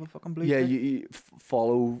you have a fucking blue Yeah, tick? you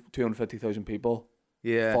follow 250,000 people.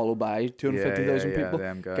 Yeah. Follow by 250,000 yeah, people.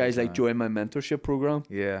 them Guys like join my mentorship program.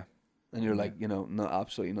 Yeah. And you're like, no,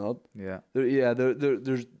 absolutely not. Yeah.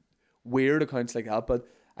 There's weird accounts like that, but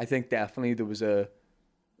I think definitely there was I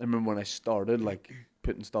remember when I started like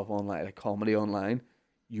putting stuff online, like comedy online,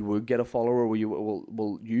 you would get a follower where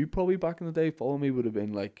you probably back in the day follow me would have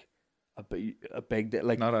been like a big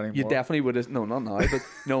like not anymore. You definitely would have, no, not now, but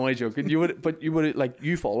no, I'm joking. You would like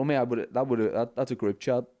you follow me, that's a group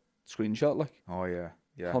chat screenshot like. Oh yeah.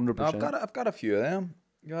 100%. No, I've got a few of them.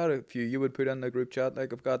 Got a few you would put in the group chat.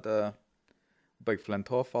 Like I've got Big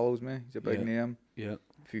Flintoff follows me. He's a big name. Yeah.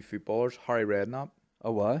 A few footballers. Harry Redknapp.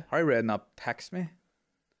 Oh, why? Harry Redknapp texted me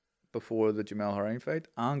before the Jamel Herring fight,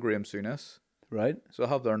 and Graham Souness. Right. So I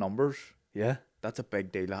have their numbers. Yeah. That's a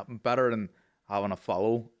big deal. Better than having a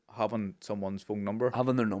follow, having someone's phone number.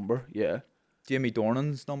 Having their number, yeah. Jamie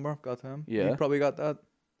Dornan's number, got him. Yeah. You probably got that.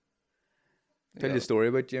 Tell you a story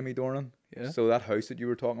about Jamie Dornan. Yeah. So that house that you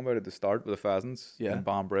were talking about at the start with the pheasants in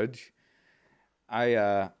Banbridge,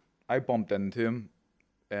 I bumped into him,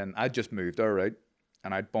 and I just moved there, right?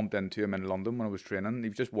 And I bumped into him in London when I was training. He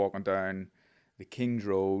was just walking down the King's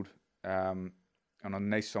Road on a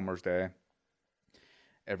nice summer's day.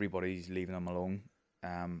 Everybody's leaving him alone.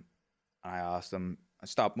 I asked him, I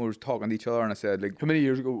stopped, we were talking to each other, and I said, like, how many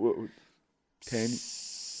years ago? 10?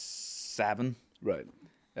 7. Right.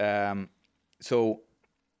 So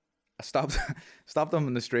I stopped him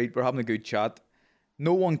in the street. We're having a good chat.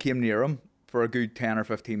 No one came near him for a good 10 or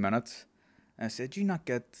 15 minutes. And I said, do you not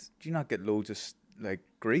get loads of like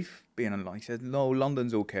grief being in London? He said, no,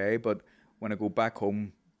 London's okay, but when I go back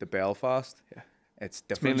home to Belfast, it's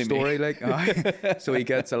different story. Like, so he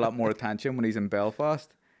gets a lot more attention when he's in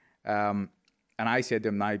Belfast. And I said to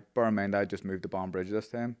him, now, bear in mind, I just moved to Banbridge this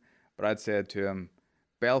time, but I'd said to him,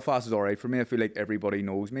 Belfast is all right for me. I feel like everybody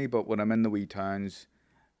knows me, but when I'm in the wee towns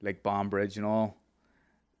like Banbridge and all,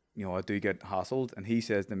 you know, I do get hassled. And he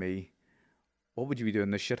says to me, what would you be doing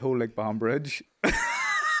in this shithole like Banbridge?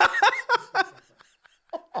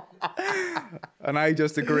 And I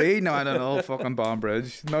just agreed. No, I don't know, fucking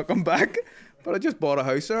Banbridge, not come back. But I just bought a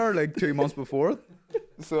house there like 2 months before.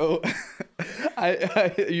 So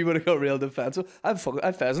you would have got real defensive. I've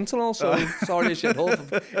pheasants and all, so sorry, a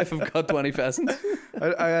shithole if I've got 20 pheasants.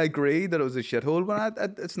 I agreed that it was a shithole, but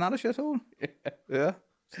it's not a shithole. Yeah,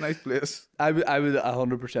 it's a nice place. I would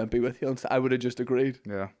 100% be with you. I would have just agreed.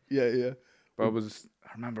 Yeah. But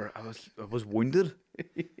I remember I was wounded.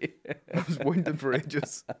 I was wounded for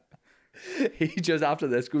ages. He just after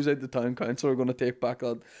this goes out to town council. We're going to take back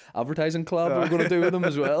that advertising collab we're going to do with him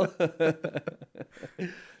as well.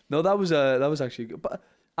 No, that was actually good. But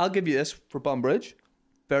I'll give you this for Bunbridge.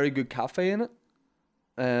 Very good cafe in it.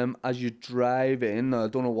 As you drive in, I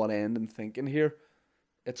don't know what end I'm thinking here.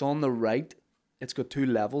 It's on the right. It's got 2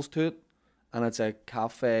 levels to it, and it's a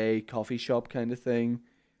cafe, coffee shop kind of thing.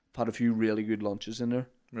 I've had a few really good lunches in there.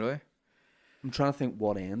 Really? I'm trying to think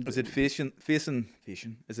what end. Is it facing?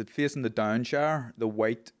 Is it facing the Downshire, the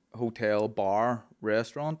White Hotel Bar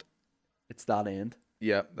Restaurant? It's that end.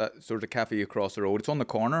 Yeah, that sort of cafe across the road. It's on the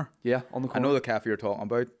corner. Yeah, on the I corner. know the cafe you're talking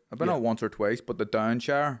about. I've been out once or twice, but the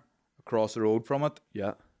Downshire across the road from it,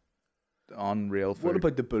 Yeah. unreal food. What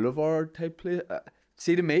about the boulevard type place?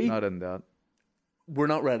 See, to me, Not in that. we're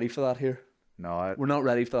not ready for that here. No, We're not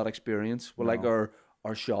ready for that experience. We're like No.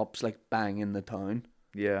 our shops like bang in the town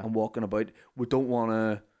yeah, and walking about. We don't want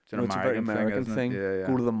to. It's an It's a very American thing, American isn't it? thing. Yeah, yeah.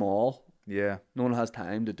 Go to the mall. yeah. No one has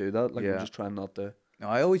time to do that. Like we're Yeah. just trying not to. No,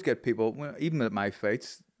 I always get people, even at my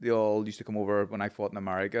fights, they all used to come over when I fought in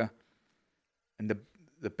America, and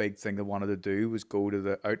the big thing they wanted to do was go to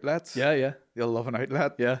the outlets. Yeah. They all love an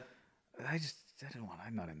outlet. Yeah. I don't want.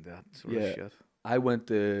 I'm not into that sort Yeah. of shit. I went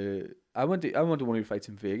to one of your fights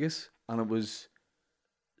in Vegas, and it was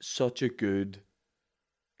such a good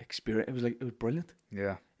experience. It was brilliant.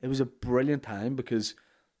 Yeah, It was a brilliant time because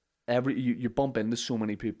you bump into so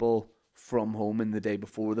many people from home in the day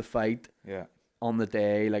before the fight. yeah. On the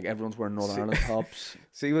day, like everyone's wearing Northern See- Ireland tops.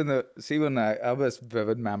 See when I have this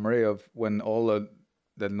vivid memory of when all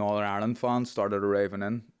the Northern Ireland fans started arriving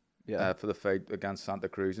in Yeah, for the fight against Santa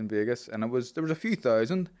Cruz in Vegas, and there was a few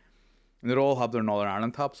thousand, and they'd all have their Northern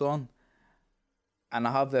Ireland tops on, and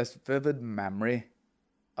I have this vivid memory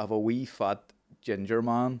of a wee fat ginger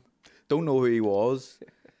man, don't know who he was,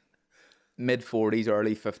 mid-40s,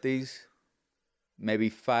 early 50s, maybe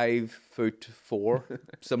 5'4",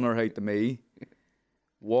 similar height to me,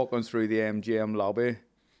 walking through the MGM lobby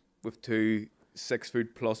with 2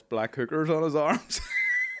 6-foot+ black hookers on his arms.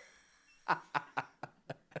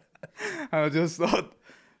 I just thought,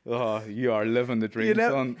 oh, you are living the dream,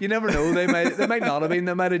 son. you never know. They might not have been.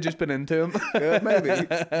 They might have just been into him. Yeah,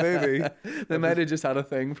 maybe. They might have just had a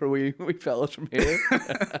thing for we fellas from here.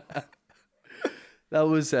 That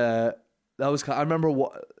was. I remember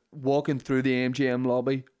walking through the MGM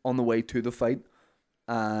lobby on the way to the fight,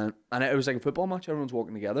 and it was like a football match. Everyone's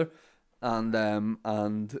walking together, and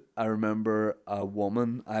I remember a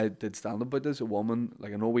woman. I did stand up about this. A woman,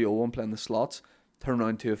 like an OEO one playing the slots, turned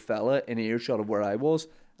around to a fella in earshot of where I was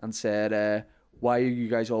and said, "Why are you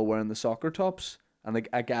guys all wearing the soccer tops?" And like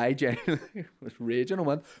a guy genuinely was raging and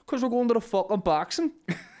went, "'Cause we're going to the fucking boxing."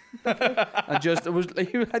 And just it was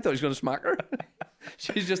like, I thought he was gonna smack her.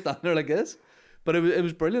 She's just standing there like this. But it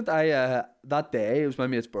was brilliant. I that day, it was my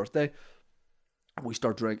mate's birthday. We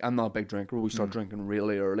start drinking. I'm not a big drinker, but we start drinking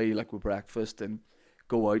really early, like with breakfast, and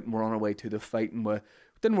go out, and we're on our way to the fight, and we're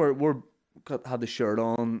had the shirt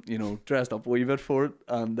on, you know, dressed up a wee bit for it,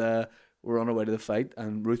 and we're on our way to the fight,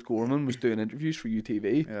 and Ruth Gorman was doing interviews for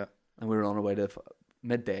UTV, Yeah. and we were on our way to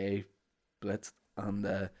midday blitz,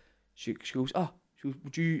 and she goes,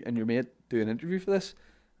 would you and your mate do an interview for this?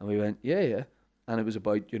 And we went, yeah. And it was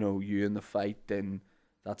about, you know, you and the fight and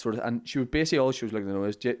that sort of, and she was basically all she was looking to know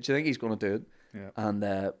is, do you think he's going to do it? Yeah.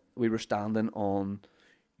 And we were standing on,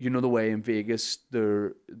 you know, the way in Vegas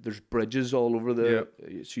there's bridges all over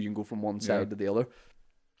so you can go from one side to the other.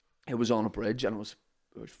 It was on a bridge, and it was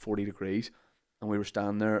 40 degrees, and we were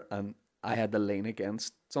standing there, and I had to lean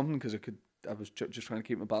against something because I was just trying to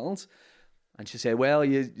keep my balance. And she said, well,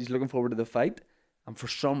 he's looking forward to the fight. And for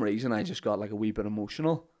some reason, I just got like a wee bit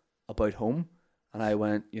emotional about home. And I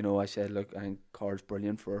went, you know, I said, look, I think Carl's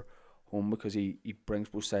brilliant for home because he brings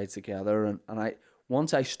both sides together. And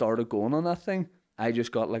once I started going on that thing, I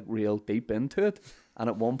just got like real deep into it. And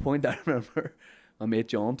at one point, I remember my mate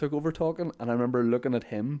John took over talking, and I remember looking at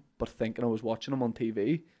him, but thinking I was watching him on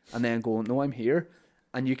TV, and then going, no, I'm here.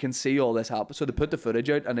 And you can see all this happen. So they put the footage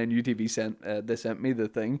out, and then UTV sent me the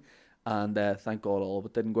thing. And thank God all of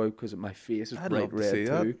it didn't go out because my face is I'd bright love to red see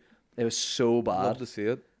too. that. It was so bad. Love to see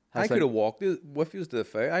it. I was could have like- walked it with you to the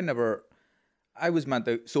fight. I was meant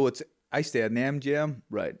to. So I stayed in the MGM,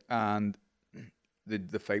 Right. and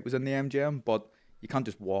the fight was in the MGM, but you can't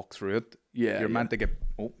just walk through it. Yeah. You're meant to get.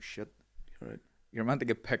 Oh shit. Right. You're meant to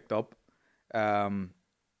get picked up. You're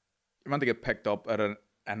meant to get picked up at an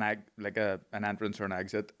entrance or an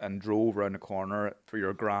exit, and drove around the corner for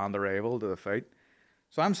your grand arrival to the fight.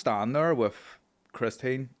 So I'm standing there with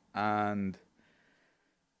Christine and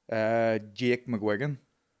Jake McGuigan.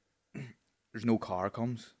 There's no car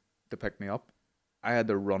comes to pick me up. I had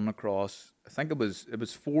to run across. I think it was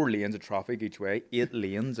 4 lanes of traffic each way, 8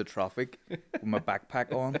 lanes of traffic with my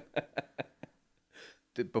backpack on.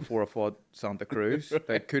 Before I fought Santa Cruz,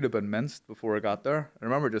 that could have been minced before I got there. I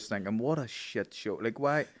remember just thinking, what a shit show! Like,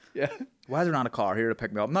 why is there not a car here to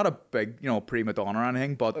pick me up? Not a big, prima donna or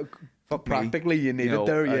anything, but practically you needed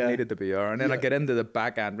there. I needed to be there, and then I get into the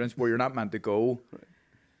back entrance where you're not meant to go,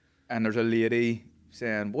 and there's a lady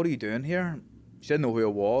saying, "What are you doing here?" She didn't know who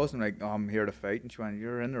I was. I'm like, "Oh, I'm here to fight," and she went,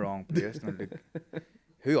 "You're in the wrong place." And I'm like,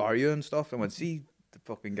 "Who are you?" and stuff. And I went, "See the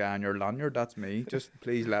fucking guy on your lanyard? That's me. Just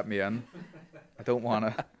please let me in. I don't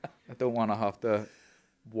wanna have to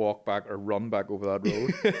walk back or run back over that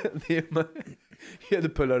road." You had to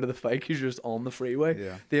pull out of the fight because you're just on the freeway.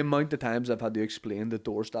 Yeah. The amount of times I've had to explain to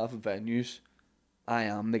door staff at venues, I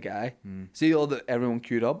am the guy. See everyone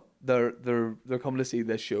queued up. They're coming to see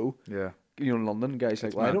this show. Yeah. In London, guys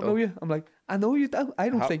like, well, I don't know you. I'm like, I know you. I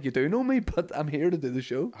don't think you do know me, but I'm here to do the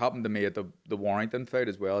show. Happened to me at the Warrington fight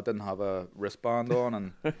as well. I didn't have a wristband on,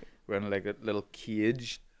 and we're in like a little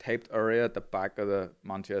cage typed area at the back of the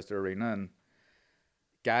Manchester Arena, and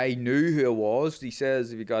guy knew who I was. He says,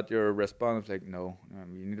 "Have you got your wristband?" I was like, "No,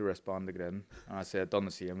 you need a wristband to get in." And I said, "Done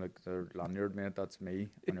the same, like the lanyard, mate. That's me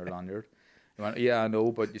on your lanyard." He went, "Yeah, I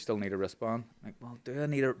know, but you still need a wristband." I'm like, "Well, do I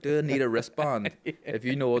need a wristband? If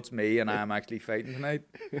you know it's me and I'm actually fighting tonight,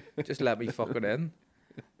 just let me fucking in."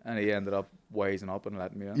 And he ended up wising up and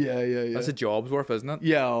letting me in. Yeah. That's a job's worth, isn't it?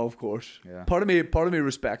 Yeah, of course. Yeah. Part of me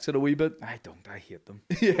respects it a wee bit. I don't. I hate them.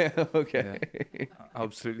 Yeah. Okay. Yeah. I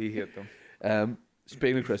absolutely hate them.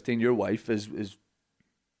 Speaking of Christine, your wife is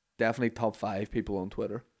definitely top 5 people on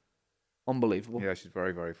Twitter. Unbelievable. Yeah, she's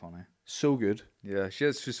very, very funny. So good. Yeah,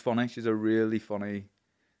 she's funny. She's a really funny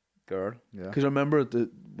girl. Yeah. Because I remember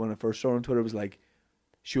when I first saw her on Twitter, it was like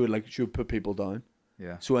she would put people down.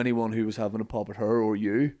 Yeah. So anyone who was having a pop at her or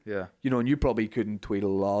you, Yeah. And you probably couldn't tweet a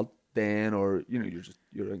lot then, or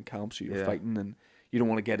you're in camp, so you're fighting, and you don't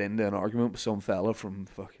want to get into an argument with some fella from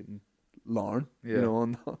fucking Larne,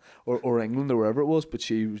 or England or wherever it was. But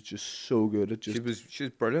she was just so good at just. She's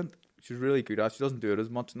brilliant. She's really good at. She doesn't do it as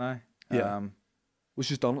much now. Yeah. Well,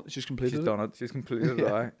 she's done it. She's completed She's it. done it. She's completed it.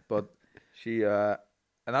 Right. But she and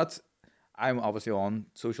that's. I'm obviously on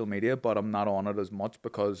social media, but I'm not on it as much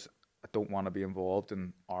because I don't want to be involved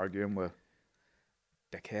in arguing with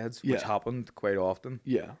dickheads, which happened quite often.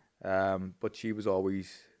 Yeah. But she was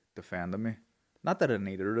always defending me. Not that I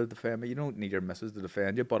needed her to defend me. You don't need your missus to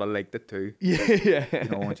defend you, but I liked it too. Yeah.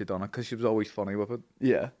 Once you done it, because she was always funny with it.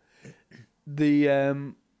 Yeah.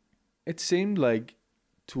 It seemed like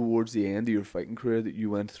towards the end of your fighting career that you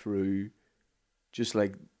went through just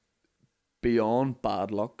like beyond bad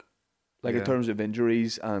luck, like in terms of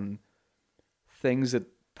injuries and things that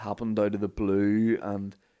happened out of the blue.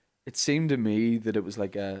 And it seemed to me that it was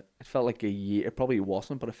like it felt like a year. It probably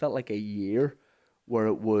wasn't, but it felt like a year where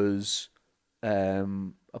it was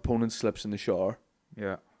opponent slips in the shower,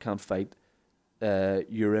 can't fight,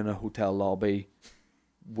 you're in a hotel lobby,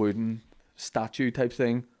 wooden statue type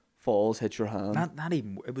thing, falls, hits your hand. Not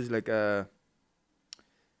even. It was like it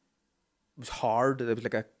was hard. It was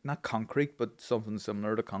like not concrete, but something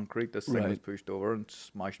similar to concrete. This thing was pushed over and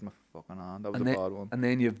smashed my fucking hand. That was a bad one. And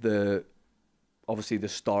then you have obviously the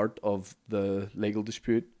start of the legal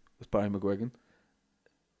dispute with Barry McGuigan.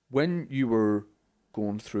 When you were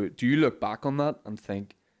going through it, do you look back on that and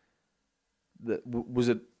think that was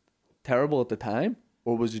it terrible at the time,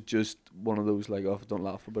 or was it just one of those like, oh, don't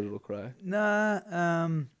laugh about it, I'll cry? Nah,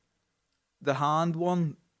 the hand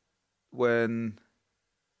one, when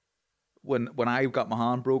I got my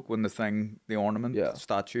hand broke, when the ornament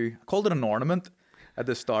statue, I called it an ornament at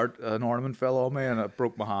the start. An ornament fell on me and it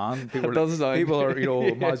broke my hand. People are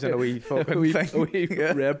imagine a wee fucking thing. A wee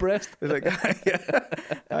red breast. It's like,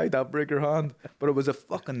 I that break your hand, but it was a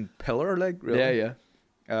fucking pillar, like, really. Yeah.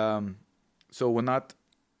 So when that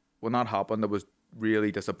happened, I was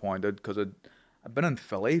really disappointed because I'd been in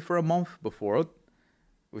Philly for a month before it,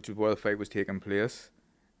 which is where the fight was taking place.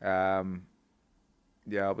 It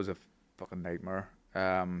was a fucking nightmare.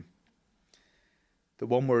 The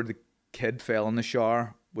one where the kid fell in the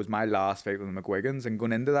shower was my last fight with the McGuigans, and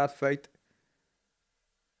going into that fight,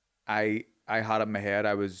 I had it in my head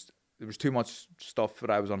there was too much stuff that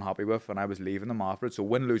I was unhappy with, and I was leaving them after it. So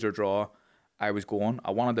win, lose or draw, I was going. I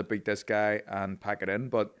wanted to beat this guy and pack it in,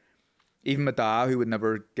 but even my dad, who would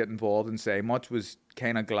never get involved and say much, was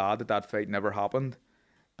kind of glad that fight never happened,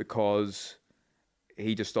 because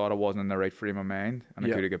he just thought I wasn't in the right frame of mind, and I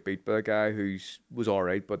could have got beat by a guy who was all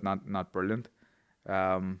right, but not brilliant.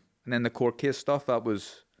 And then the court case stuff, that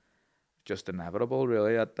was just inevitable,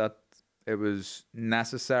 really. That it was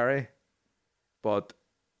necessary, but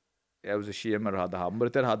it was a shame it had to happen, but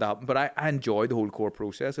it did have to happen. But I enjoyed the whole court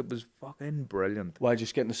process. It was fucking brilliant. Why,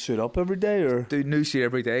 just getting a suit up every day, or? Do new suit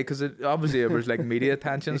every day, because obviously it was like media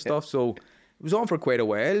attention and stuff, so it was on for quite a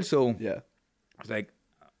while. So Yeah. I was like,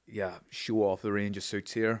 yeah, show off the range of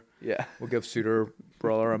suits here. Yeah. We'll give Suter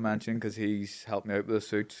brother a mention because he's helped me out with the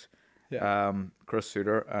suits. Yeah. Chris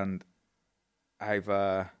Suter, and I've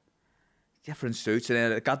different suits, and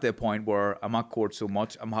then it got to a point where I'm at court so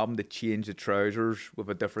much I'm having to change the trousers with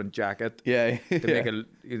a different jacket Yeah. to make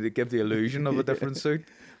to give the illusion of a different suit.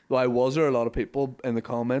 Why, was there a lot of people in the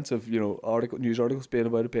comments of, news articles being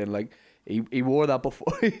about it, being like, he wore that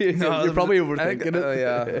before? You're probably overthinking it.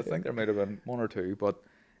 Yeah, I think there might have been one or two, but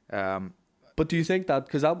But do you think that,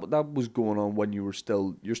 because that was going on when you're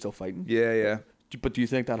still fighting? yeah. But do you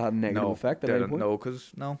think that had a negative effect at any point?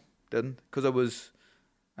 Didn't, because I was,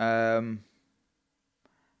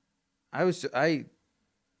 I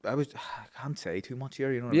can't say too much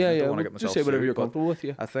here, you know what I mean? I don't want to get myself just say whatever sued, you're but comfortable with,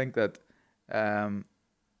 yeah. I think that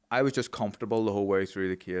I was just comfortable the whole way through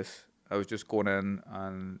the case. I was just going in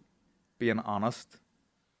and being honest.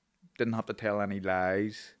 Didn't have to tell any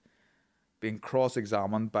lies. Being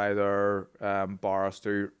cross-examined by their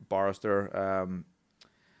barrister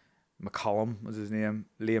McCollum was his name,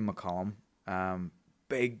 Liam McCollum.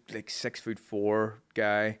 Big, like 6'4"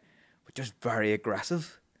 guy, but just very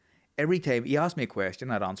aggressive. Every time he asked me a question,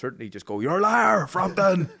 I'd answer it, and he'd just go, "You're a liar,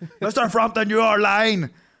 Frampton! Mr. Frampton, you are lying!"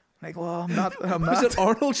 Like, well, I'm not. Was it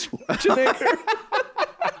Arnold Schwarzenegger?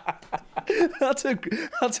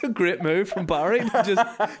 That's a great move from Barry to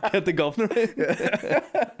just get the governor in.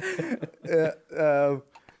 Yeah.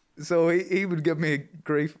 So he would give me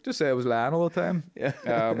grief, just say I was lying all the time.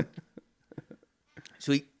 Yeah.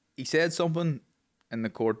 So he said something in the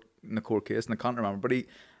court case, and I can't remember, but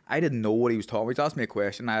I didn't know what he was talking about. He asked me a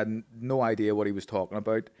question, I had no idea what he was talking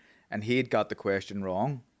about, and he had got the question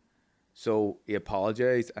wrong. So he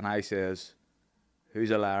apologised, and I says,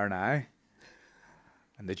 "Who's a liar now?"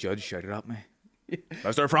 And the judge shouted at me,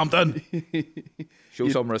 "Mr. Frampton, show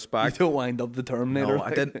some respect." You don't wind up the Terminator. No,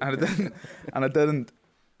 I didn't.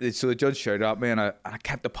 So the judge shouted at me, and I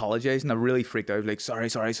kept apologising. I really freaked out, like, sorry.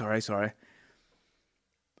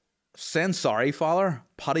 Saying sorry, father.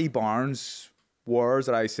 Paddy Barnes swore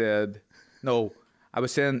that I said, no, I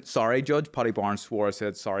was saying sorry, Judge. Paddy Barnes swore I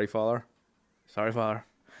said sorry, father. Sorry, father.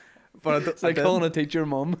 But it's like calling a teacher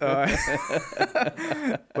mum. But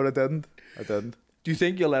I didn't. Do you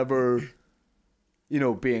think you'll ever,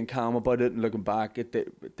 being calm about it and looking back, it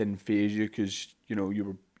didn't faze you because,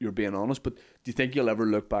 you're being honest, but do you think you'll ever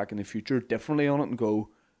look back in the future differently on it and go,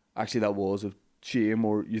 actually that was a shame,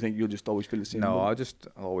 or you think you'll just always feel the same? No, I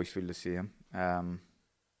always feel the same.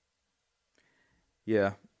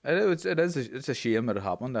 Yeah, it's a shame that it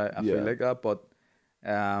happened. I feel like that, but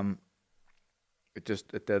it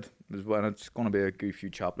did. It was when it's going to be a good few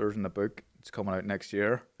chapters in the book. It's coming out next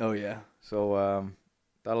year. Oh yeah. So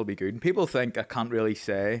that'll be good. And people think I can't really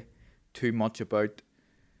say too much about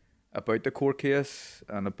the court case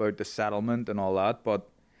and about the settlement and all that, but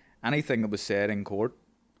anything that was said in court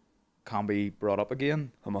can be brought up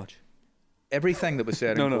again. How much? Everything that was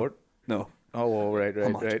said in court. No. Oh, right.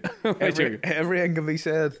 Everything can be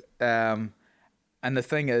said. And the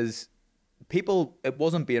thing is, it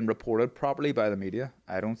wasn't being reported properly by the media,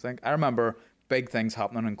 I don't think. I remember big things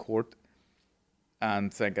happening in court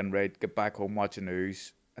and thinking, right, get back home, watch the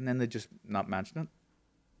news, and then they just not mention it.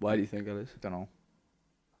 Why do you think it is? I don't know.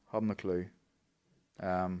 Haven't a clue.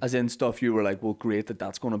 As in stuff you were like, well, great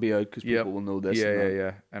that's going to be out because people will know this.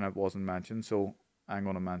 Yeah. And it wasn't mentioned, so I'm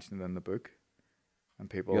going to mention it in the book. And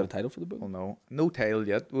people. You got a title for the book? Well, no title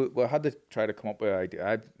yet. We had to try to come up with an idea. I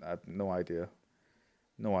had no idea.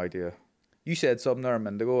 You said something there a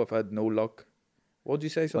minute ago. If I had no luck, what did you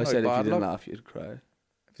say? Something I said like if you bad didn't luck? laugh, you'd cry.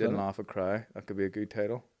 If you didn't laugh, I'd cry. That could be a good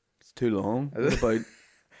title. It's too long. What about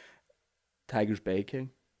Tiger's Bay King?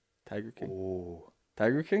 Tiger King? Oh.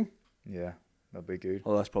 Tiger King? Yeah, that'd be good.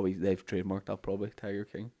 Oh, that's probably, they've trademarked that probably, Tiger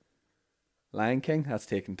King. Lion King, that's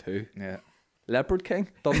taken two. Yeah. Leopard King?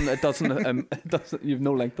 It doesn't, you've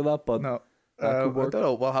no link to that, but no. that could work. I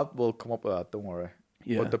don't know, we'll come up with that, don't worry.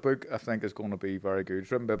 Yeah. But the book, I think, is going to be very good.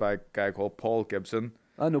 It's written by a guy called Paul Gibson.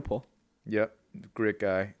 I know Paul. Yeah, great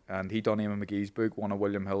guy. And he done Eamon McGee's book, won a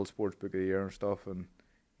William Hill Sports Book of the Year and stuff, and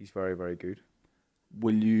he's very, very good.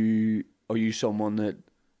 Are you someone that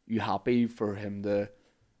you happy for him to,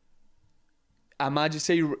 I imagine,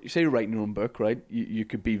 say you're writing your own book, right? You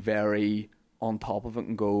could be very on top of it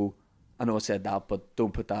and go, I know I said that, but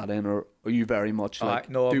don't put that in, or are you very much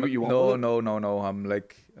like, do what you want? No. I'm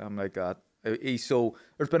like that. So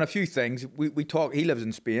there's been a few things. We talk. He lives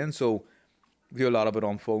in Spain, so we do a lot of it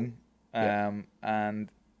on phone. And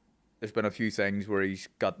there's been a few things where he's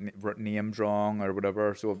got names wrong or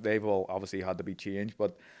whatever, so they've all obviously had to be changed.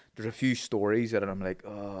 But there's a few stories that I'm like,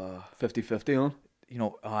 50-50 on. you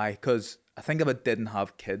know, because I think if I didn't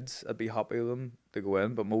have kids, I'd be happy with them to go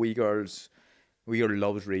in. But my wee girl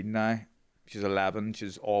loves reading now. She's 11.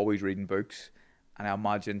 She's always reading books, and I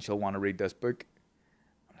imagine she'll want to read this book.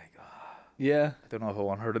 I'm like, Yeah. I don't know if I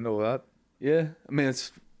want her to know that. Yeah. I mean,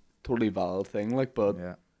 it's totally valid thing, like, but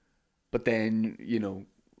Yeah. but then, you know,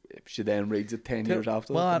 if she then reads it 10 years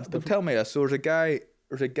after. Well, tell me this. So there's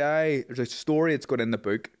a story that's got in the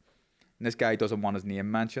book, and this guy doesn't want his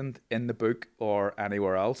name mentioned in the book or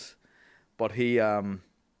anywhere else. But he,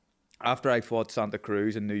 after I fought Santa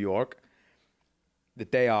Cruz in New York, the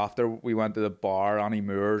day after we went to the bar, Annie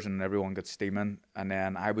Moore's, and everyone got steaming, and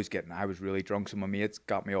then I was really drunk, so my mates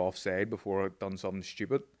got me offside before I'd done something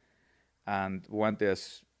stupid, and we went to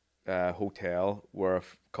this hotel where a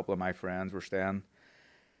couple of my friends were staying,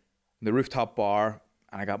 the rooftop bar,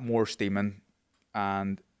 and I got more steaming,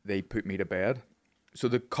 and they put me to bed. So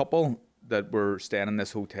the couple that were staying in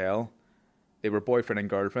this hotel, they were boyfriend and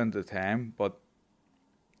girlfriend at the time, but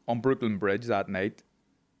on Brooklyn Bridge that night,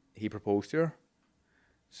 he proposed to her.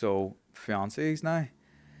 So fiancés now,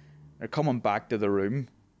 they're coming back to the room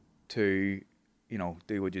to, you know,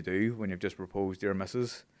 do what you do when you've just proposed to your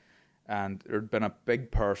missus. And there'd been a big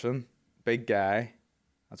person, big guy,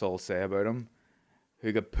 that's all I'll say about him,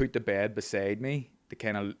 who got put to bed beside me to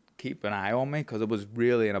kind of keep an eye on me because it was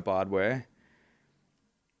really in a bad way.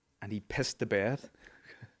 And he pissed the bed.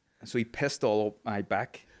 So he pissed all up my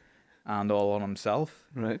back and all on himself.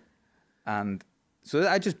 Right. And so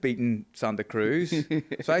I just beaten Santa Cruz.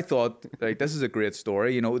 So I thought, like, this is a great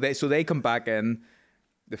story. You know, they come back in,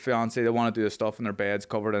 the fiancé, they want to do the stuff in their beds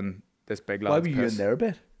covered in this big lad's Why were you piss. in their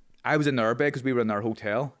bed? I was in their bed because we were in their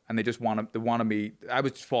hotel, and they wanted me. I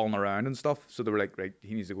was just falling around and stuff, so they were like, right,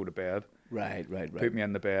 he needs to go to bed. Right. Put me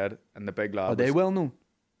in the bed, and the big lad. Are they well known?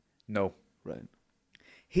 No. Right.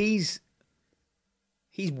 He's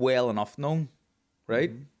well enough known,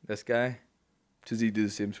 right? Mm-hmm. This guy. Does he do the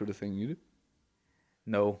same sort of thing you do?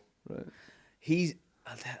 No. Right.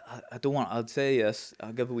 I don't want. I'd say yes.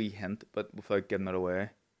 I'll give a wee hint, but without giving it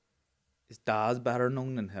away. His dad's better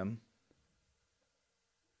known than him.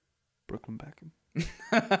 Brooklyn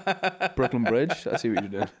Beckham. Brooklyn Bridge. I see what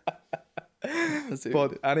you're doing.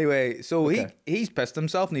 But anyway, so Okay. he's pissed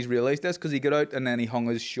himself and he's realised this because he got out and then he hung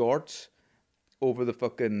his shorts over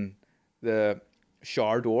the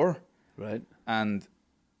shower door. Right. And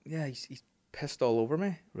yeah, he's pissed all over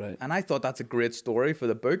me. Right. And I thought that's a great story for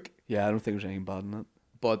the book. Yeah, I don't think there's anything bad in it.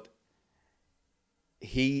 But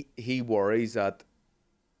he worries that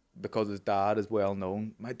because his dad is well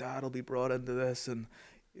known, my dad will be brought into this, and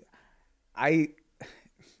I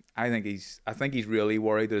think he's really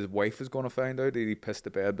worried that his wife is going to find out that he pissed the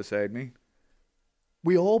bed beside me.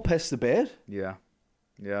 We all pissed the bed. Yeah.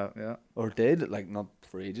 Or did, like, not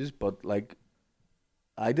for ages, but, like,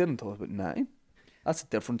 I did until I was about 9. That's a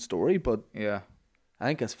different story, but Yeah. I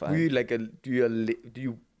think it's fine. Do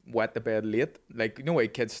you wet the bed late? Like, you know why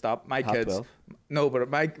kids stop? My Half kids 12. No, but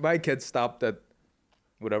my kids stopped at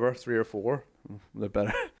whatever, 3 or 4. They're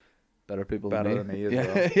better people Better than me. as Yeah,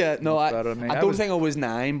 well. yeah. No, Much better than me. I don't think I was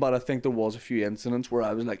 9, but I think there was a few incidents where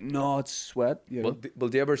I was like, no, it's sweat. You know? Well,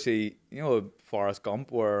 do you ever see, you know, Forrest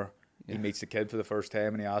Gump, where he meets the kid for the first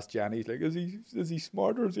time and he asks Jenny, he's like, is he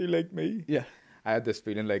smart or is he like me? Yeah. I had this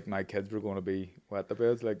feeling like my kids were going to be wet the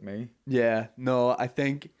beds like me. Yeah. No, I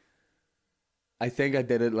think I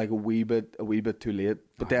did it like a wee bit too late,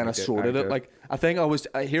 but then I sorted it. Like, I think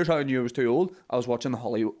here's how I knew I was too old. I was watching the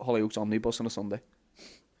Hollyoaks Omnibus on a Sunday.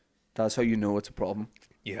 That's how you know it's a problem.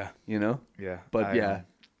 Yeah. You know? Yeah. But yeah.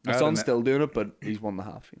 My son's still doing it, but he's 1.5. You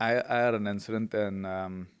know? I had an incident in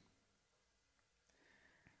I'm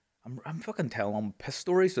fucking telling them piss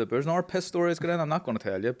stories. So there's another piss stories going in. I'm not going to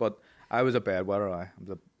tell you, but I was a bedwetter. I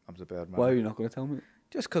was a bedwetter. Why are you not going to tell me?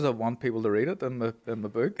 Just because I want people to read it in the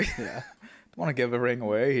book. Yeah. Don't want to give everything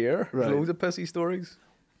away here. Right. There's loads of pissy stories.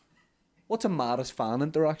 What's the maddest fan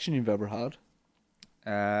interaction you've ever had?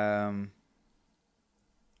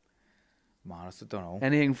 Maddest, I don't know.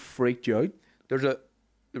 Anything freaked you out? There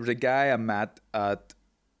was a guy I met at.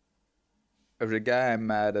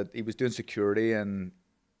 He was doing security in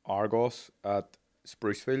Argos at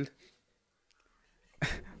Sprucefield.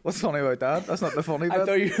 What's funny about that? That's not the funny bit. I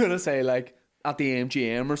thought you were going to say, like, at the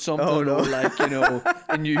MGM or something. Oh, no. Or, like, you know,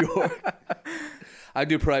 in New York. I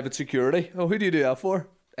do private security. Oh, who do you do that for?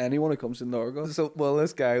 Anyone who comes into Argos. So, well,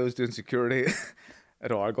 this guy was doing security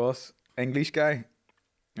at Argos, English guy,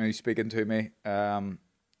 and he's speaking to me. And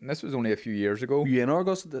this was only a few years ago. Were you in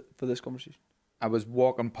Argos for this conversation? I was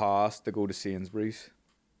walking past to go to Sainsbury's,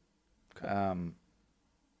 Okay.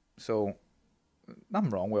 So nothing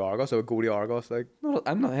wrong with Argos. I would go to Argos. Like, No,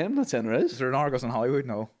 I'm not saying there is is. there an Argos in Hollywood?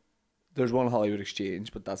 No. There's one Hollywood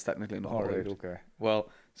Exchange, but that's technically not All Hollywood. right. Okay. Well,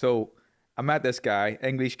 so I met this guy,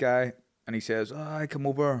 English guy, and he says, "Oh, I come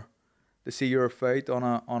over to see your fight on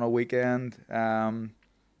a weekend.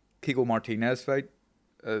 Kiko Martinez fight,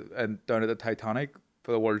 and down at the Titanic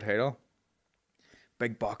for the world title.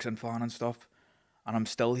 Big boxing fan and stuff, and I'm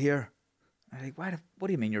still here." I'm like, what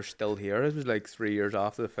do you mean you're still here? It was like 3 years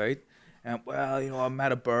after the fight. And well, I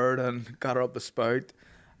met a bird and got her up the spout,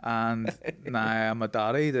 and now I'm a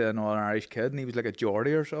daddy to an Irish kid, and he was like a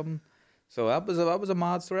Geordie or something. So that was a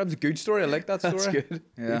mad story. That was a good story. I like that story. That's good.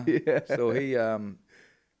 Yeah. Yeah. So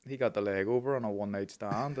he got the leg over on a one night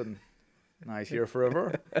stand, and now he's here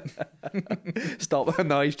forever. Stop.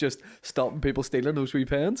 Now he's just stopping people stealing those wee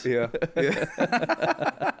pens. Yeah.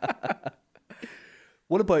 Yeah.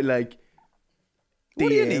 What about like What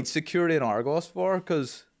do you need security in Argos for?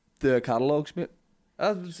 Because the catalogues, mate?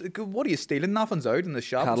 what are you stealing? Nothing's out in the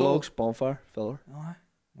shop. Catalogues, bonfire, filler.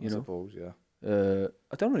 I suppose, yeah.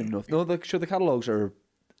 I don't even know if the catalogues are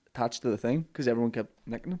attached to the thing because everyone kept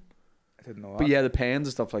nicking them. I didn't know that. But yeah, the pens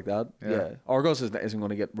and stuff like that. Yeah. Yeah, Argos isn't going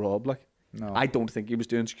to get robbed. Like, No. I don't think he was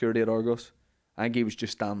doing security at Argos. I think he was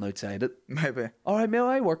just standing outside it. Maybe. All right, mate,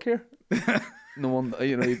 I work here. No one,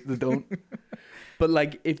 they don't. But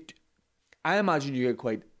like, if I imagine you get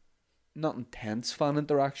quite not intense fan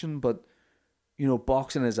interaction, but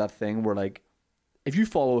boxing is that thing where like, if you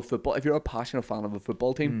follow a football, if you're a passionate fan of a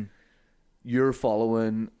football team, you're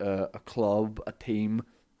following a club, a team,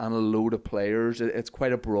 and a load of players. It's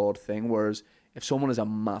quite a broad thing. Whereas if someone is a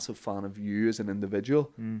massive fan of you as an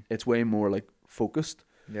individual, it's way more like focused.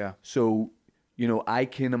 Yeah. So, I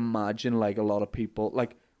can imagine like a lot of people,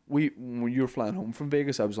 like when you were flying home from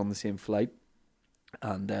Vegas, I was on the same flight,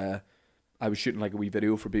 and I was shooting like a wee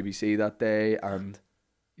video for BBC that day. And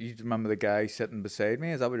you remember the guy sitting beside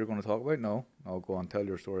me? Is that what you're going to talk about? No. I'll go on, tell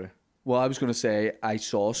your story. well, I was going to say I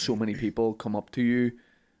saw so many people come up to you.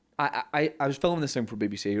 I was filming this thing for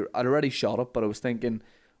BBC. I'd already shot it, but I was thinking,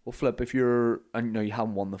 well, Flip, if you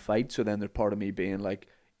haven't won the fight, so then there's part of me being like,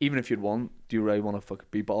 even if you'd won, do you really want to fucking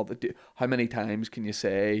be bothered? How many times can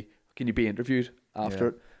you be interviewed after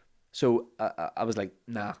it? So I was like,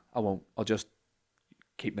 nah, I won't. I'll just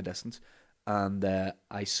keep my distance. And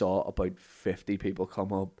I saw about 50 people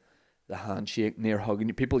come up, the handshake, near hugging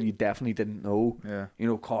you, people you definitely didn't know. Yeah.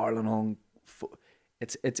 Carl and on.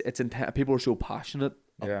 It's intense. People are so passionate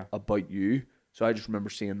about you. So I just remember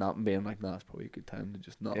seeing that and being like, nah, it's probably a good time to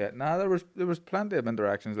just not. Yeah, there was plenty of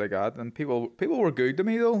interactions like that, and people were good to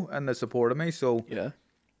me though, and they supported me. So Yeah.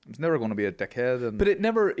 I was never going to be a dickhead. And But it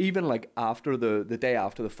never, even like after the day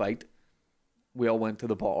after the fight, we all went to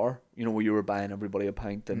the bar, where you were buying everybody a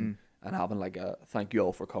pint and having like a thank you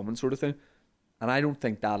all for coming sort of thing. And I don't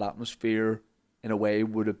think that atmosphere in a way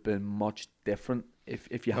would have been much different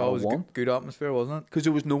if you had it was won. good atmosphere, wasn't it? Because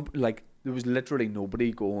there was literally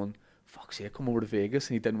nobody going, fuck's sake, come over to Vegas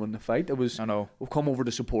and he didn't win the fight. It was, I know. we've come over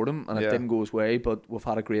to support him and it didn't go his way, but we've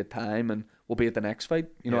had a great time and we'll be at the next fight.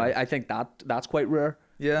 I think that's quite rare.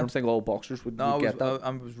 Yeah. I don't think all boxers would get that. I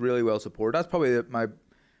was really well supported. That's probably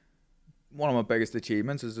one of my biggest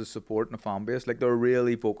achievements is the support in the fan base. Like, they were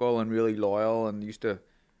really vocal and really loyal, and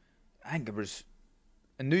I think it was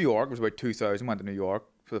in New York. It was about 2,000 went to New York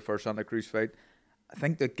for the first Santa Cruz fight. I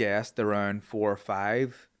think they guessed around 4 or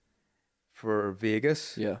 5 for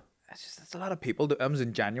Vegas. Yeah. It's a lot of people. It was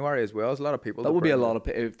in January as well. It's a lot of people. That would be a lot of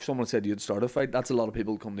if someone said you'd start a fight, that's a lot of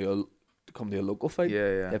people come to a local fight.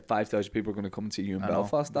 Yeah. If 5,000 people are going to come and see you in I know.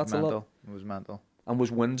 Belfast, that's a lot. It was mental. And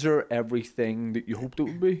was Windsor everything that you hoped it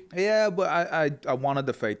would be? Yeah, but I wanted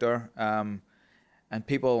the fight there. And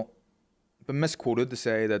people been misquoted to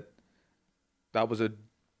say that was a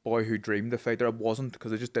boy who dreamed the fight there. It wasn't,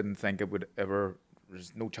 because I just didn't think it would ever.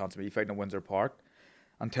 There's no chance of me fighting at Windsor Park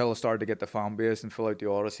until I started to get the fan base and fill out the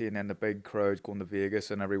Odyssey, and then the big crowds going to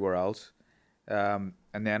Vegas and everywhere else. And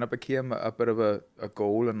then it became a bit of a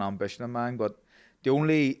goal and ambition of mine. But the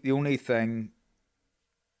only thing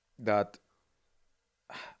that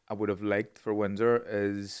I would have liked for Windsor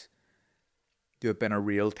is to have been a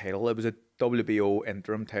real title. It was a WBO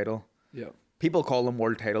interim title. Yeah. People call them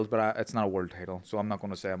world titles, but it's not a world title. So I'm not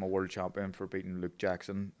going to say I'm a world champion for beating Luke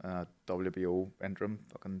Jackson, WBO interim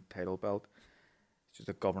fucking title belt. It's just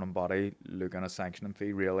a governing body looking a sanctioning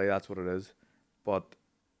fee. Really, that's what it is. But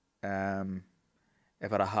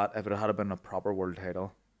if it had been a proper world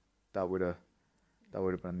title, that would have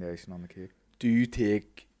been the icing on the cake. Do you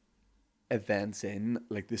take events in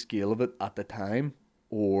like the scale of it at the time,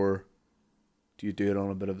 or do you do it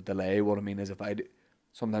on a bit of a delay? What I mean is,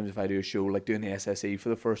 sometimes if I do a show, like doing the SSE for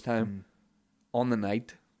the first time, on the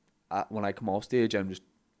night, when I come off stage, I'm just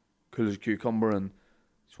cool as a cucumber and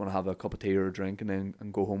just want to have a cup of tea or a drink and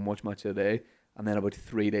then go home, watch match of the day. And then about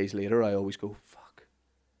 3 days later, I always go, fuck.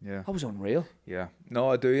 Yeah. That was unreal. Yeah. No,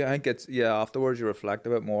 I do. I think it's, afterwards you reflect a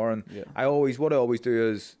bit more. And Yeah. what I always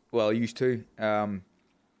do is, well, I used to,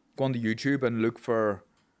 go onto YouTube and look for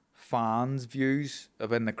fans' views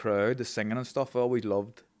of in the crowd, the singing and stuff. I always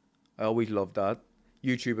loved that.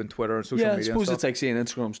 YouTube and Twitter and social media. Yeah, I and suppose stuff. it's like seeing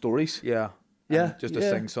Instagram stories. Yeah. Yeah. And just a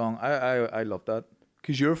sing song. I love that.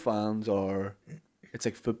 Because your fans are, it's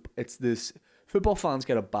like, football fans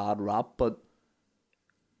get a bad rap, but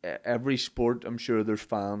every sport, I'm sure there's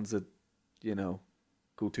fans that, you know,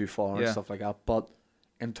 go too far and stuff like that. But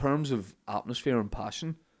in terms of atmosphere and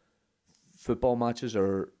passion, football matches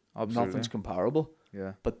are nothing's comparable.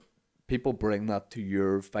 Yeah. But people bring that to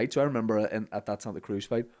your fight. So I remember at that Santa Cruz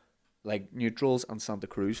fight, like neutrals and Santa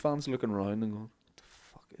Cruz fans looking around and going, what the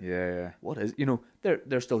fuck? Yeah. What is, you know,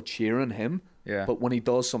 they're still cheering him. Yeah. But when he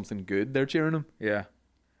does something good, they're cheering him. Yeah.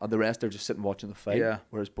 And the rest are just sitting watching the fight. Yeah.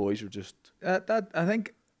 Whereas boys are just... That I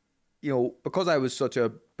think, you know, because I was such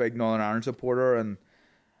a big Northern Ireland supporter, and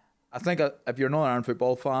I think if you're a Northern Ireland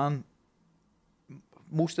football fan,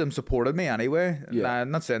 most of them supported me anyway. Yeah. Now,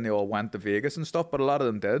 I'm not saying they all went to Vegas and stuff, but a lot of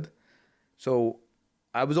them did. So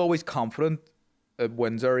I was always confident at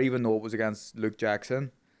Windsor, even though it was against Luke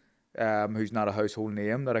Jackson, who's not a household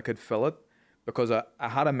name, that I could fill it. Because I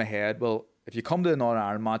had in my head, well, if you come to the Northern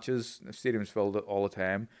Ireland matches, the stadium's filled all the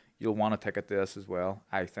time, you'll want a ticket to this as well,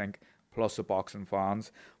 I think. Plus the boxing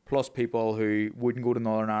fans, plus people who wouldn't go to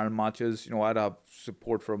Northern Ireland matches. You know, I'd have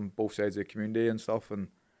support from both sides of the community and stuff, and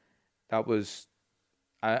that was...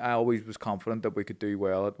 I always was confident that we could do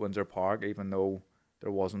well at Windsor Park, even though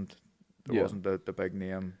there wasn't the big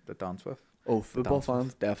name to dance with. Oh, football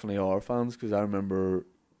fans definitely are fans, because I remember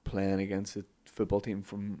playing against a football team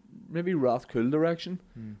from maybe Rathcoole direction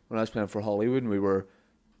when I was playing for Hollywood, and we were,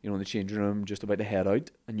 you know, in the changing room just about to head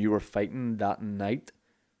out, and you were fighting that night.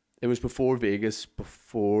 It was before Vegas,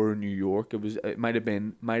 before New York. It might have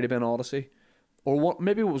been Odyssey, or what?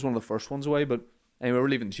 Maybe it was one of the first ones away. But anyway, we were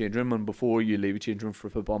leaving the changing room, and before you leave the changing room for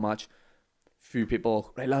a football match, few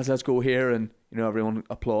people, right lads, let's go here, and you know, everyone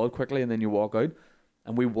applaud quickly, and then you walk out,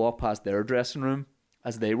 and we walked past their dressing room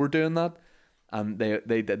as they were doing that, and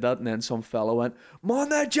they did that, and then some fellow went,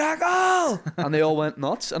 "Monday Jackal!" and they all went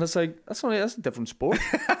nuts, and it's like, that's a different sport.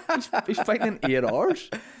 he's fighting in 8 hours,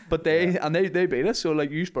 but they beat us, so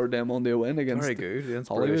like you spurred them on to a win against Very good, the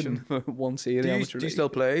Hollywood inspiration. and 1C. Do you still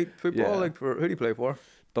play football? Yeah. Like, who do you play for?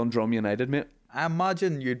 Dundrum United, mate. I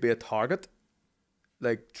imagine you'd be a target,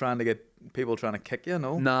 like trying to get people trying to kick you.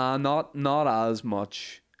 No. Nah, not as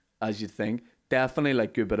much as you think. Definitely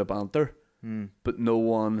like good bit of banter. But no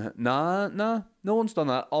one, no one's done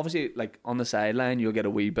that. Obviously, like on the sideline, you'll get a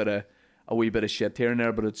wee bit of shit here and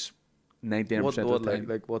there, but it's 99% of the time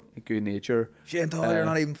like what? good nature. Shane, you're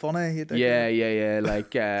not even funny. You think Yeah.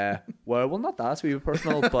 Like, well, not that to be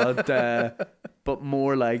personal, but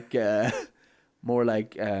more like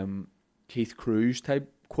Keith Cruz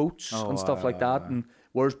type quotes and stuff like that. And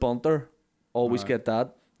where's Bunter? Always get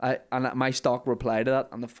that. My stock reply to that,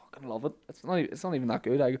 and I fucking love it. It's not even that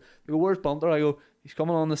good. I go, where's Bunter? I go, he's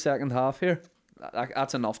coming on the second half here.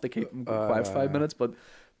 That's enough to keep him quiet for 5 minutes. But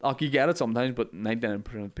you get it sometimes. But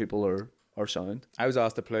 99% of people are sound. I was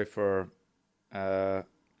asked to play for Carryduff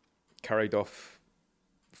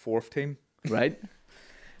fourth team, right?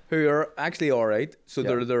 who are actually all right. So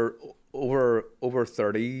they're over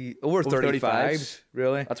 30, over 35s,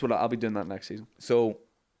 really. That's what I'll be doing that next season. So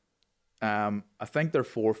I think their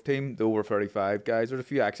fourth team, the over 35 guys, there's a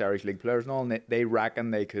few ex-Irish League players and all, and they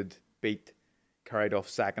reckon they could beat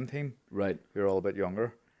Carryduff's second team, right? Who are all a bit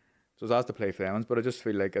younger. So I was asked to play Flemings, but I just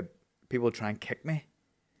feel like people try and kick me.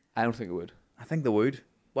 I don't think it would. I think they would.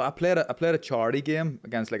 Well, I played a charity game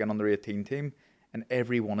against like an under 18 team, and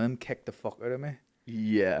every one of them kicked the fuck out of me.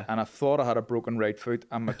 Yeah. And I thought I had a broken right foot,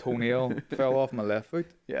 and my toenail fell off my left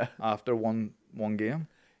foot. Yeah. After one game.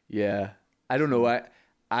 Yeah. I don't know.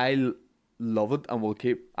 I love it, and we'll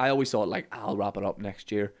keep. I always thought like I'll wrap it up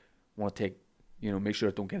next year. Want to take, make sure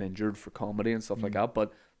I don't get injured for comedy and stuff like that.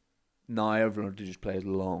 But now I've learned to just play as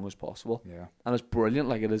long as possible. Yeah. And it's brilliant.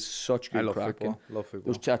 Like it is such good I love crack. football. Love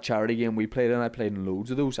football. Those charity game we played in, I played in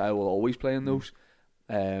loads of those. I will always play in those.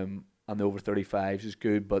 And the over 35s is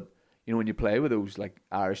good, but when you play with those like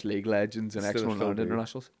Irish League legends and excellent round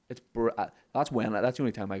internationals, it's that's the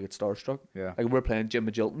only time I get starstruck. Yeah. Like we're playing Jim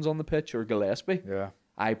Magilton's on the pitch or Gillespie. Yeah.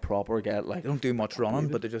 I proper get like they don't do much running,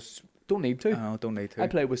 but they just don't need to. No, don't need to. I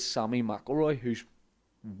play with Sammy McElroy, who's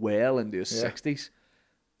well into his 60s,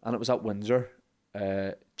 and it was at Windsor,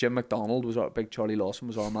 Jim McDonald was our big Charlie Lawson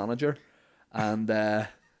was our manager, and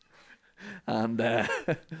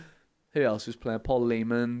who else was playing? Paul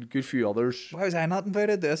Lehman, good few others. Why was I not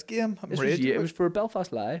invited to this game? It was for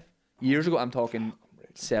Belfast Live years ago. I'm talking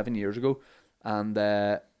 7 years ago, and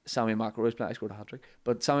Sammy McElroy was playing. I scored a hat-trick,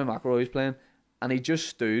 but Sammy McElroy was playing, and he just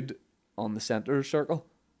stood on the centre circle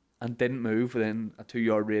and didn't move within a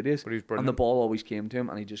 2-yard radius. But he was brilliant. And the ball always came to him,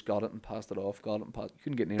 and he just got it and passed it off. You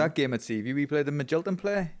couldn't get near That him. game at CV we played, the Magilton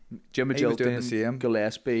play. Jim He was doing Magilton, the same.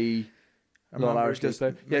 Gillespie, I a lot of remember Irish just-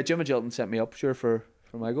 player. Yeah, Jim Magilton sent me up for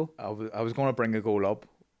my goal. I was going to bring a goal up.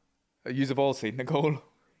 You have all seen the goal.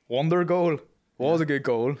 Wonder goal. Was a good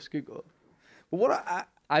goal. It's a good goal. But what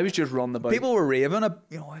I was just running about. people were raving, how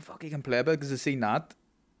fuck he can play because they seen that.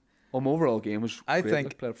 My overall game was I great.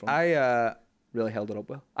 think Played front. I really held it up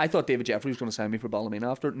well. I thought David Jeffrey was going to sign me for Ballymena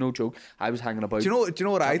after. No joke. I was hanging about. do you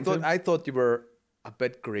know what I chatting to thought? him. I thought you were a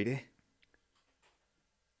bit greedy.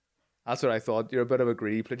 That's what I thought. You're a bit of a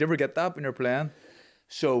greedy player. Did you ever get that when you're playing?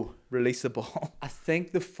 So Release the ball. I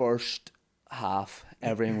think the first half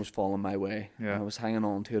everything was falling my way. Yeah. I was hanging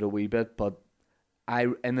on to it a wee bit, but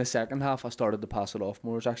in the second half I started to pass it off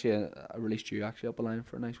more. It's actually I released you actually up a line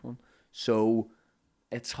for a nice one. So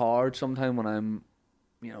it's hard sometimes when I'm,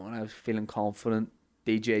 when I was feeling confident.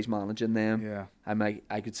 DJ's managing them. Yeah.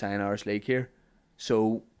 I could sign Irish League here,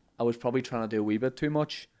 so I was probably trying to do a wee bit too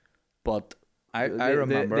much, but I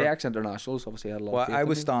remember the ex-internationals obviously had a lot. Well, of faith I in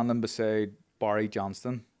was me. standing beside Barry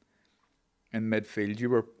Johnston in midfield. You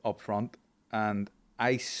were up front, and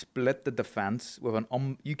I split the defence with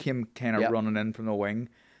an you came kind of Yep. running in from the wing,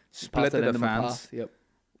 Passed split it the into my defence. path.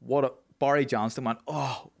 Yep. Barry Johnston went,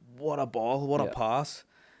 oh, what a ball, what a Yeah. pass,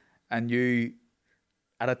 and you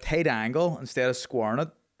at a tight angle instead of squaring it,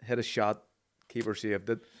 hit a shot, keeper saved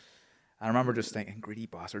it. I remember just thinking, greedy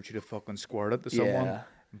bastard should have fucking squared it to someone. Yeah.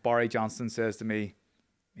 Barry Johnston says to me,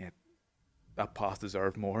 yeah, that pass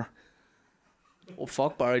deserved more. Well,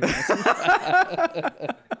 fuck Barry Johnson.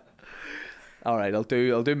 All right, I'll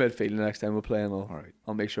do midfield the next time we're playing.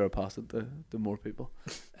 I'll make sure I pass it to more people.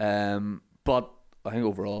 But I think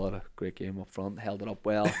overall I had a great game up front, held it up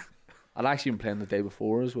well. I'd actually been playing the day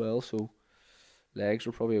before as well, so legs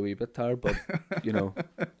were probably a wee bit tired. But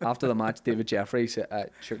after the match, David Jeffrey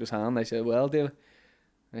shook his hand. I said, "Well, David,"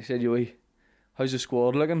 I said, "Joey, how's the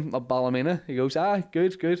squad looking at Ballymena?" He goes,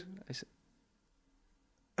 good. I said,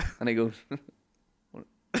 and he goes,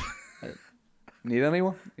 "Need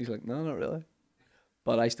anyone?" He's like, "No, not really."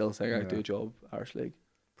 But I still think I could do a job Irish League.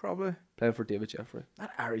 Probably. Playing for David Jeffrey.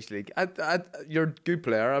 That Irish League. You're a good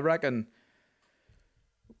player, I reckon.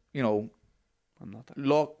 I'm not that.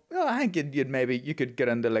 Look, I think you could get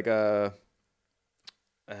into like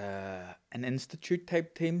an institute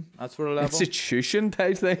type team. That sort of level. Institution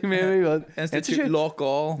type thing, maybe. But Institute lock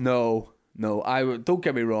all. No. I would. Don't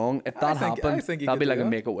get me wrong. If that happened, I think you that'd be could like do a that.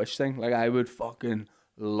 Make-A-Wish thing. Like I would fucking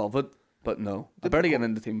love it. But no, I better get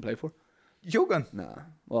into the team and play for. Joking. Nah.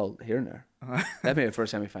 Well, here and there. That made it for a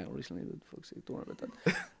semi-final recently. But fuck's sake, don't worry about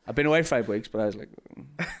that. I've been away 5 weeks, but I was like,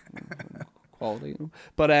 quality,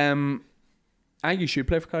 But I think you should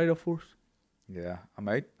play for Carrick Force. Yeah, I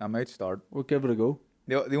might start. We'll give it a go.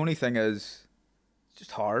 The only thing is, it's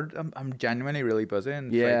just hard. I'm genuinely really busy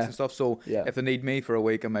and Yeah. fights and stuff. So Yeah. if they need me for a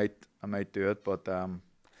week, I might do it. But And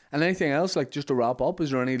anything else, like just to wrap up, is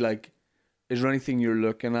there anything you're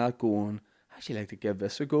looking at going, I actually like to give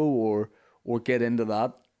this a go or get into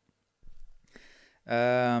that? Or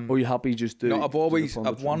are you happy just to? no, I've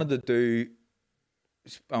wanted to do.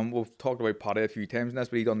 We've talked about Paddy a few times in this,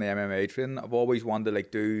 but he's done the MMA training. I've always wanted to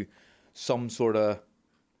do some sort of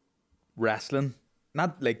wrestling,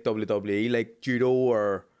 not like WWE, like judo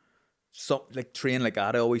or some train like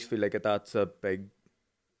that. I always feel like that's a big.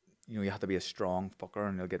 You have to be a strong fucker,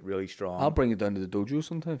 and you'll get really strong. I'll bring you down to the dojo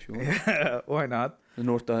sometime if you want. Why not?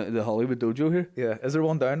 The Hollywood dojo here. Yeah, is there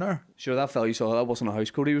one down there? Sure, that fella you saw, that wasn't a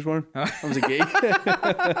house coat he was wearing. That was a geek.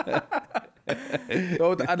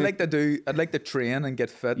 No, I'd like to train and get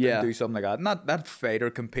fit Yeah. and do something like that. Not fight or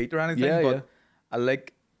compete or anything, Yeah, but yeah. I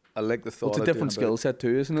like the thought. Well, it's a of different doing skill set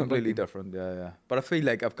too, isn't it? completely Like, different. Yeah. But I feel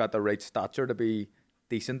like I've got the right stature to be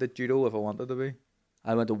decent at judo if I wanted to be.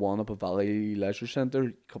 I went to one up at Valley Leisure Centre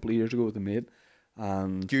a couple of years ago with a mate,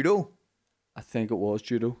 and Judo? I think it was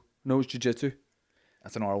judo. No, it was jiu-jitsu.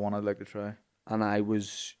 That's another one I'd like to try. And I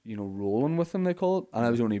was, rolling with them, they call it, and I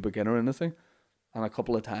was only a beginner in the thing. And a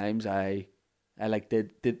couple of times I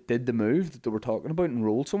did the move that they were talking about and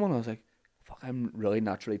rolled someone. I was like, fuck, I'm really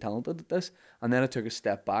naturally talented at this. And then I took a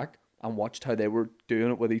step back and watched how they were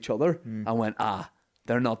doing it with each other and went,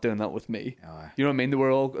 They're not doing that with me. Aye. You know what I mean? They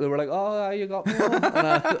were like, oh, you got me on. And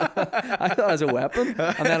I thought it was a weapon.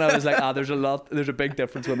 And then I was like, there's a big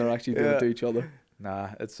difference when they're actually doing it to each other. Nah,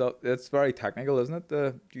 it's very technical, isn't it?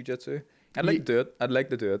 The jiu-jitsu. I'd like to do it. I'd like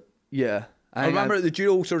to do it. Yeah. I remember the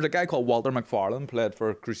judo. So there's a guy called Walter McFarlane, played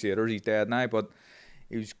for Crusaders. He's dead now, but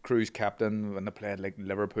he was Crew's captain when they played like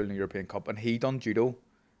Liverpool in the European Cup, and he done judo.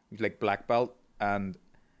 He was like black belt, and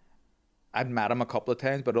I'd met him a couple of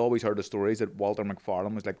times, but I always heard the stories that Walter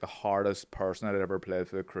McFarlane was like the hardest person I'd ever played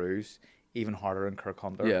for the Crews, even harder than Kirk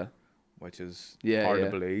Hunter. Yeah. Which is Yeah, hard yeah,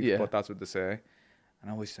 to believe, yeah. but that's what they say. And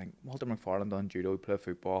I always think Walter McFarlane done judo, he played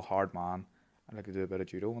football, hard man. I'd like to do a bit of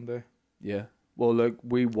judo one day. Yeah. Well, look,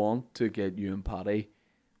 we want to get you and Paddy,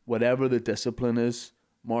 whatever the discipline is,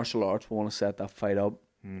 martial arts, we want to set that fight up.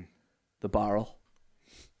 The barrel.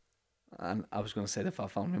 And I was going to say the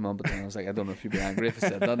Fat Family Man, but then I was like, I don't know if you'd be angry if I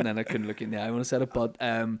said that, and then I couldn't look you in the eye when I said it. But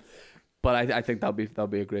I think that'll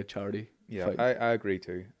be a great charity. Yeah, fight. I agree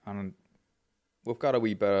too. And we've got a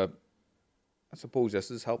wee bit of, I suppose this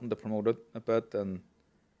is helping to promote it a bit, and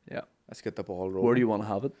yeah, let's get the ball rolling. Where do you want to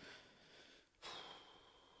have it?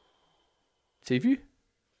 Seaview?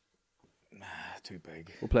 Nah, too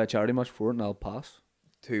big. We'll play a charity match for it and I'll pass.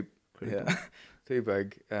 Too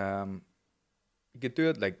big. You could do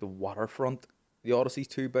it like the waterfront. The Odyssey's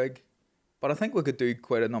too big, but I think we could do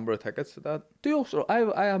quite a number of tickets to that. Do Ulster?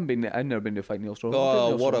 I've never been to a fight in Ulster.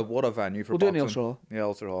 Oh, what a venue for boxing. boxing. Do it in Ulster Hall. Yeah,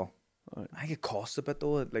 Ulster Hall. Right. I think it costs a bit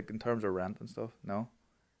though, like in terms of rent and stuff. No,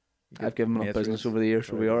 I've given enough business over the years,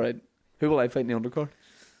 so we'll be all right. Who will I fight in the undercard?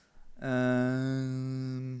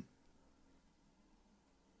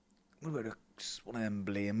 What about one of them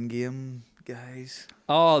blame game guys?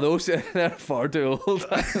 Oh, those they're far too old.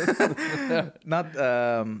 Not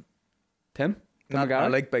Tim? I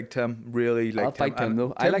like Big Tim. Really like. I'll fight Tim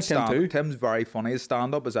though. I like Tim too. Tim's very funny. His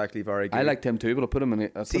stand up is actually very good. I like Tim too, but I'll put him in a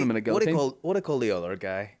guilt team. What do you call the other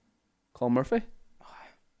guy? Colin Murphy?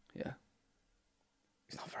 Yeah.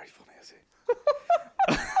 He's not very funny, is he?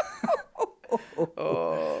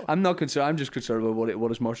 Oh. I'm not concerned. I'm just concerned about what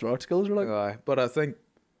his martial arts skills are like. But I think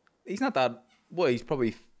he's not that. Well, he's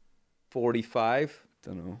probably 45.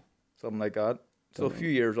 Don't know. Something like that. So a few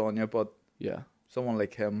years on you, but yeah, someone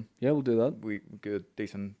like him. Yeah, we'll do that. We good,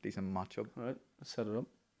 decent matchup. All right, let's set it up.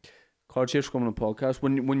 Card Chase coming on the podcast.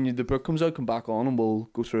 When the book comes out, come back on and we'll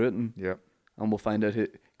go through it and we'll find out who.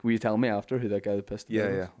 Will you tell me after who that guy that pissed?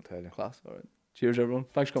 Yeah, I'll tell you. Class. All right. Cheers, everyone.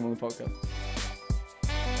 Thanks for coming on the podcast.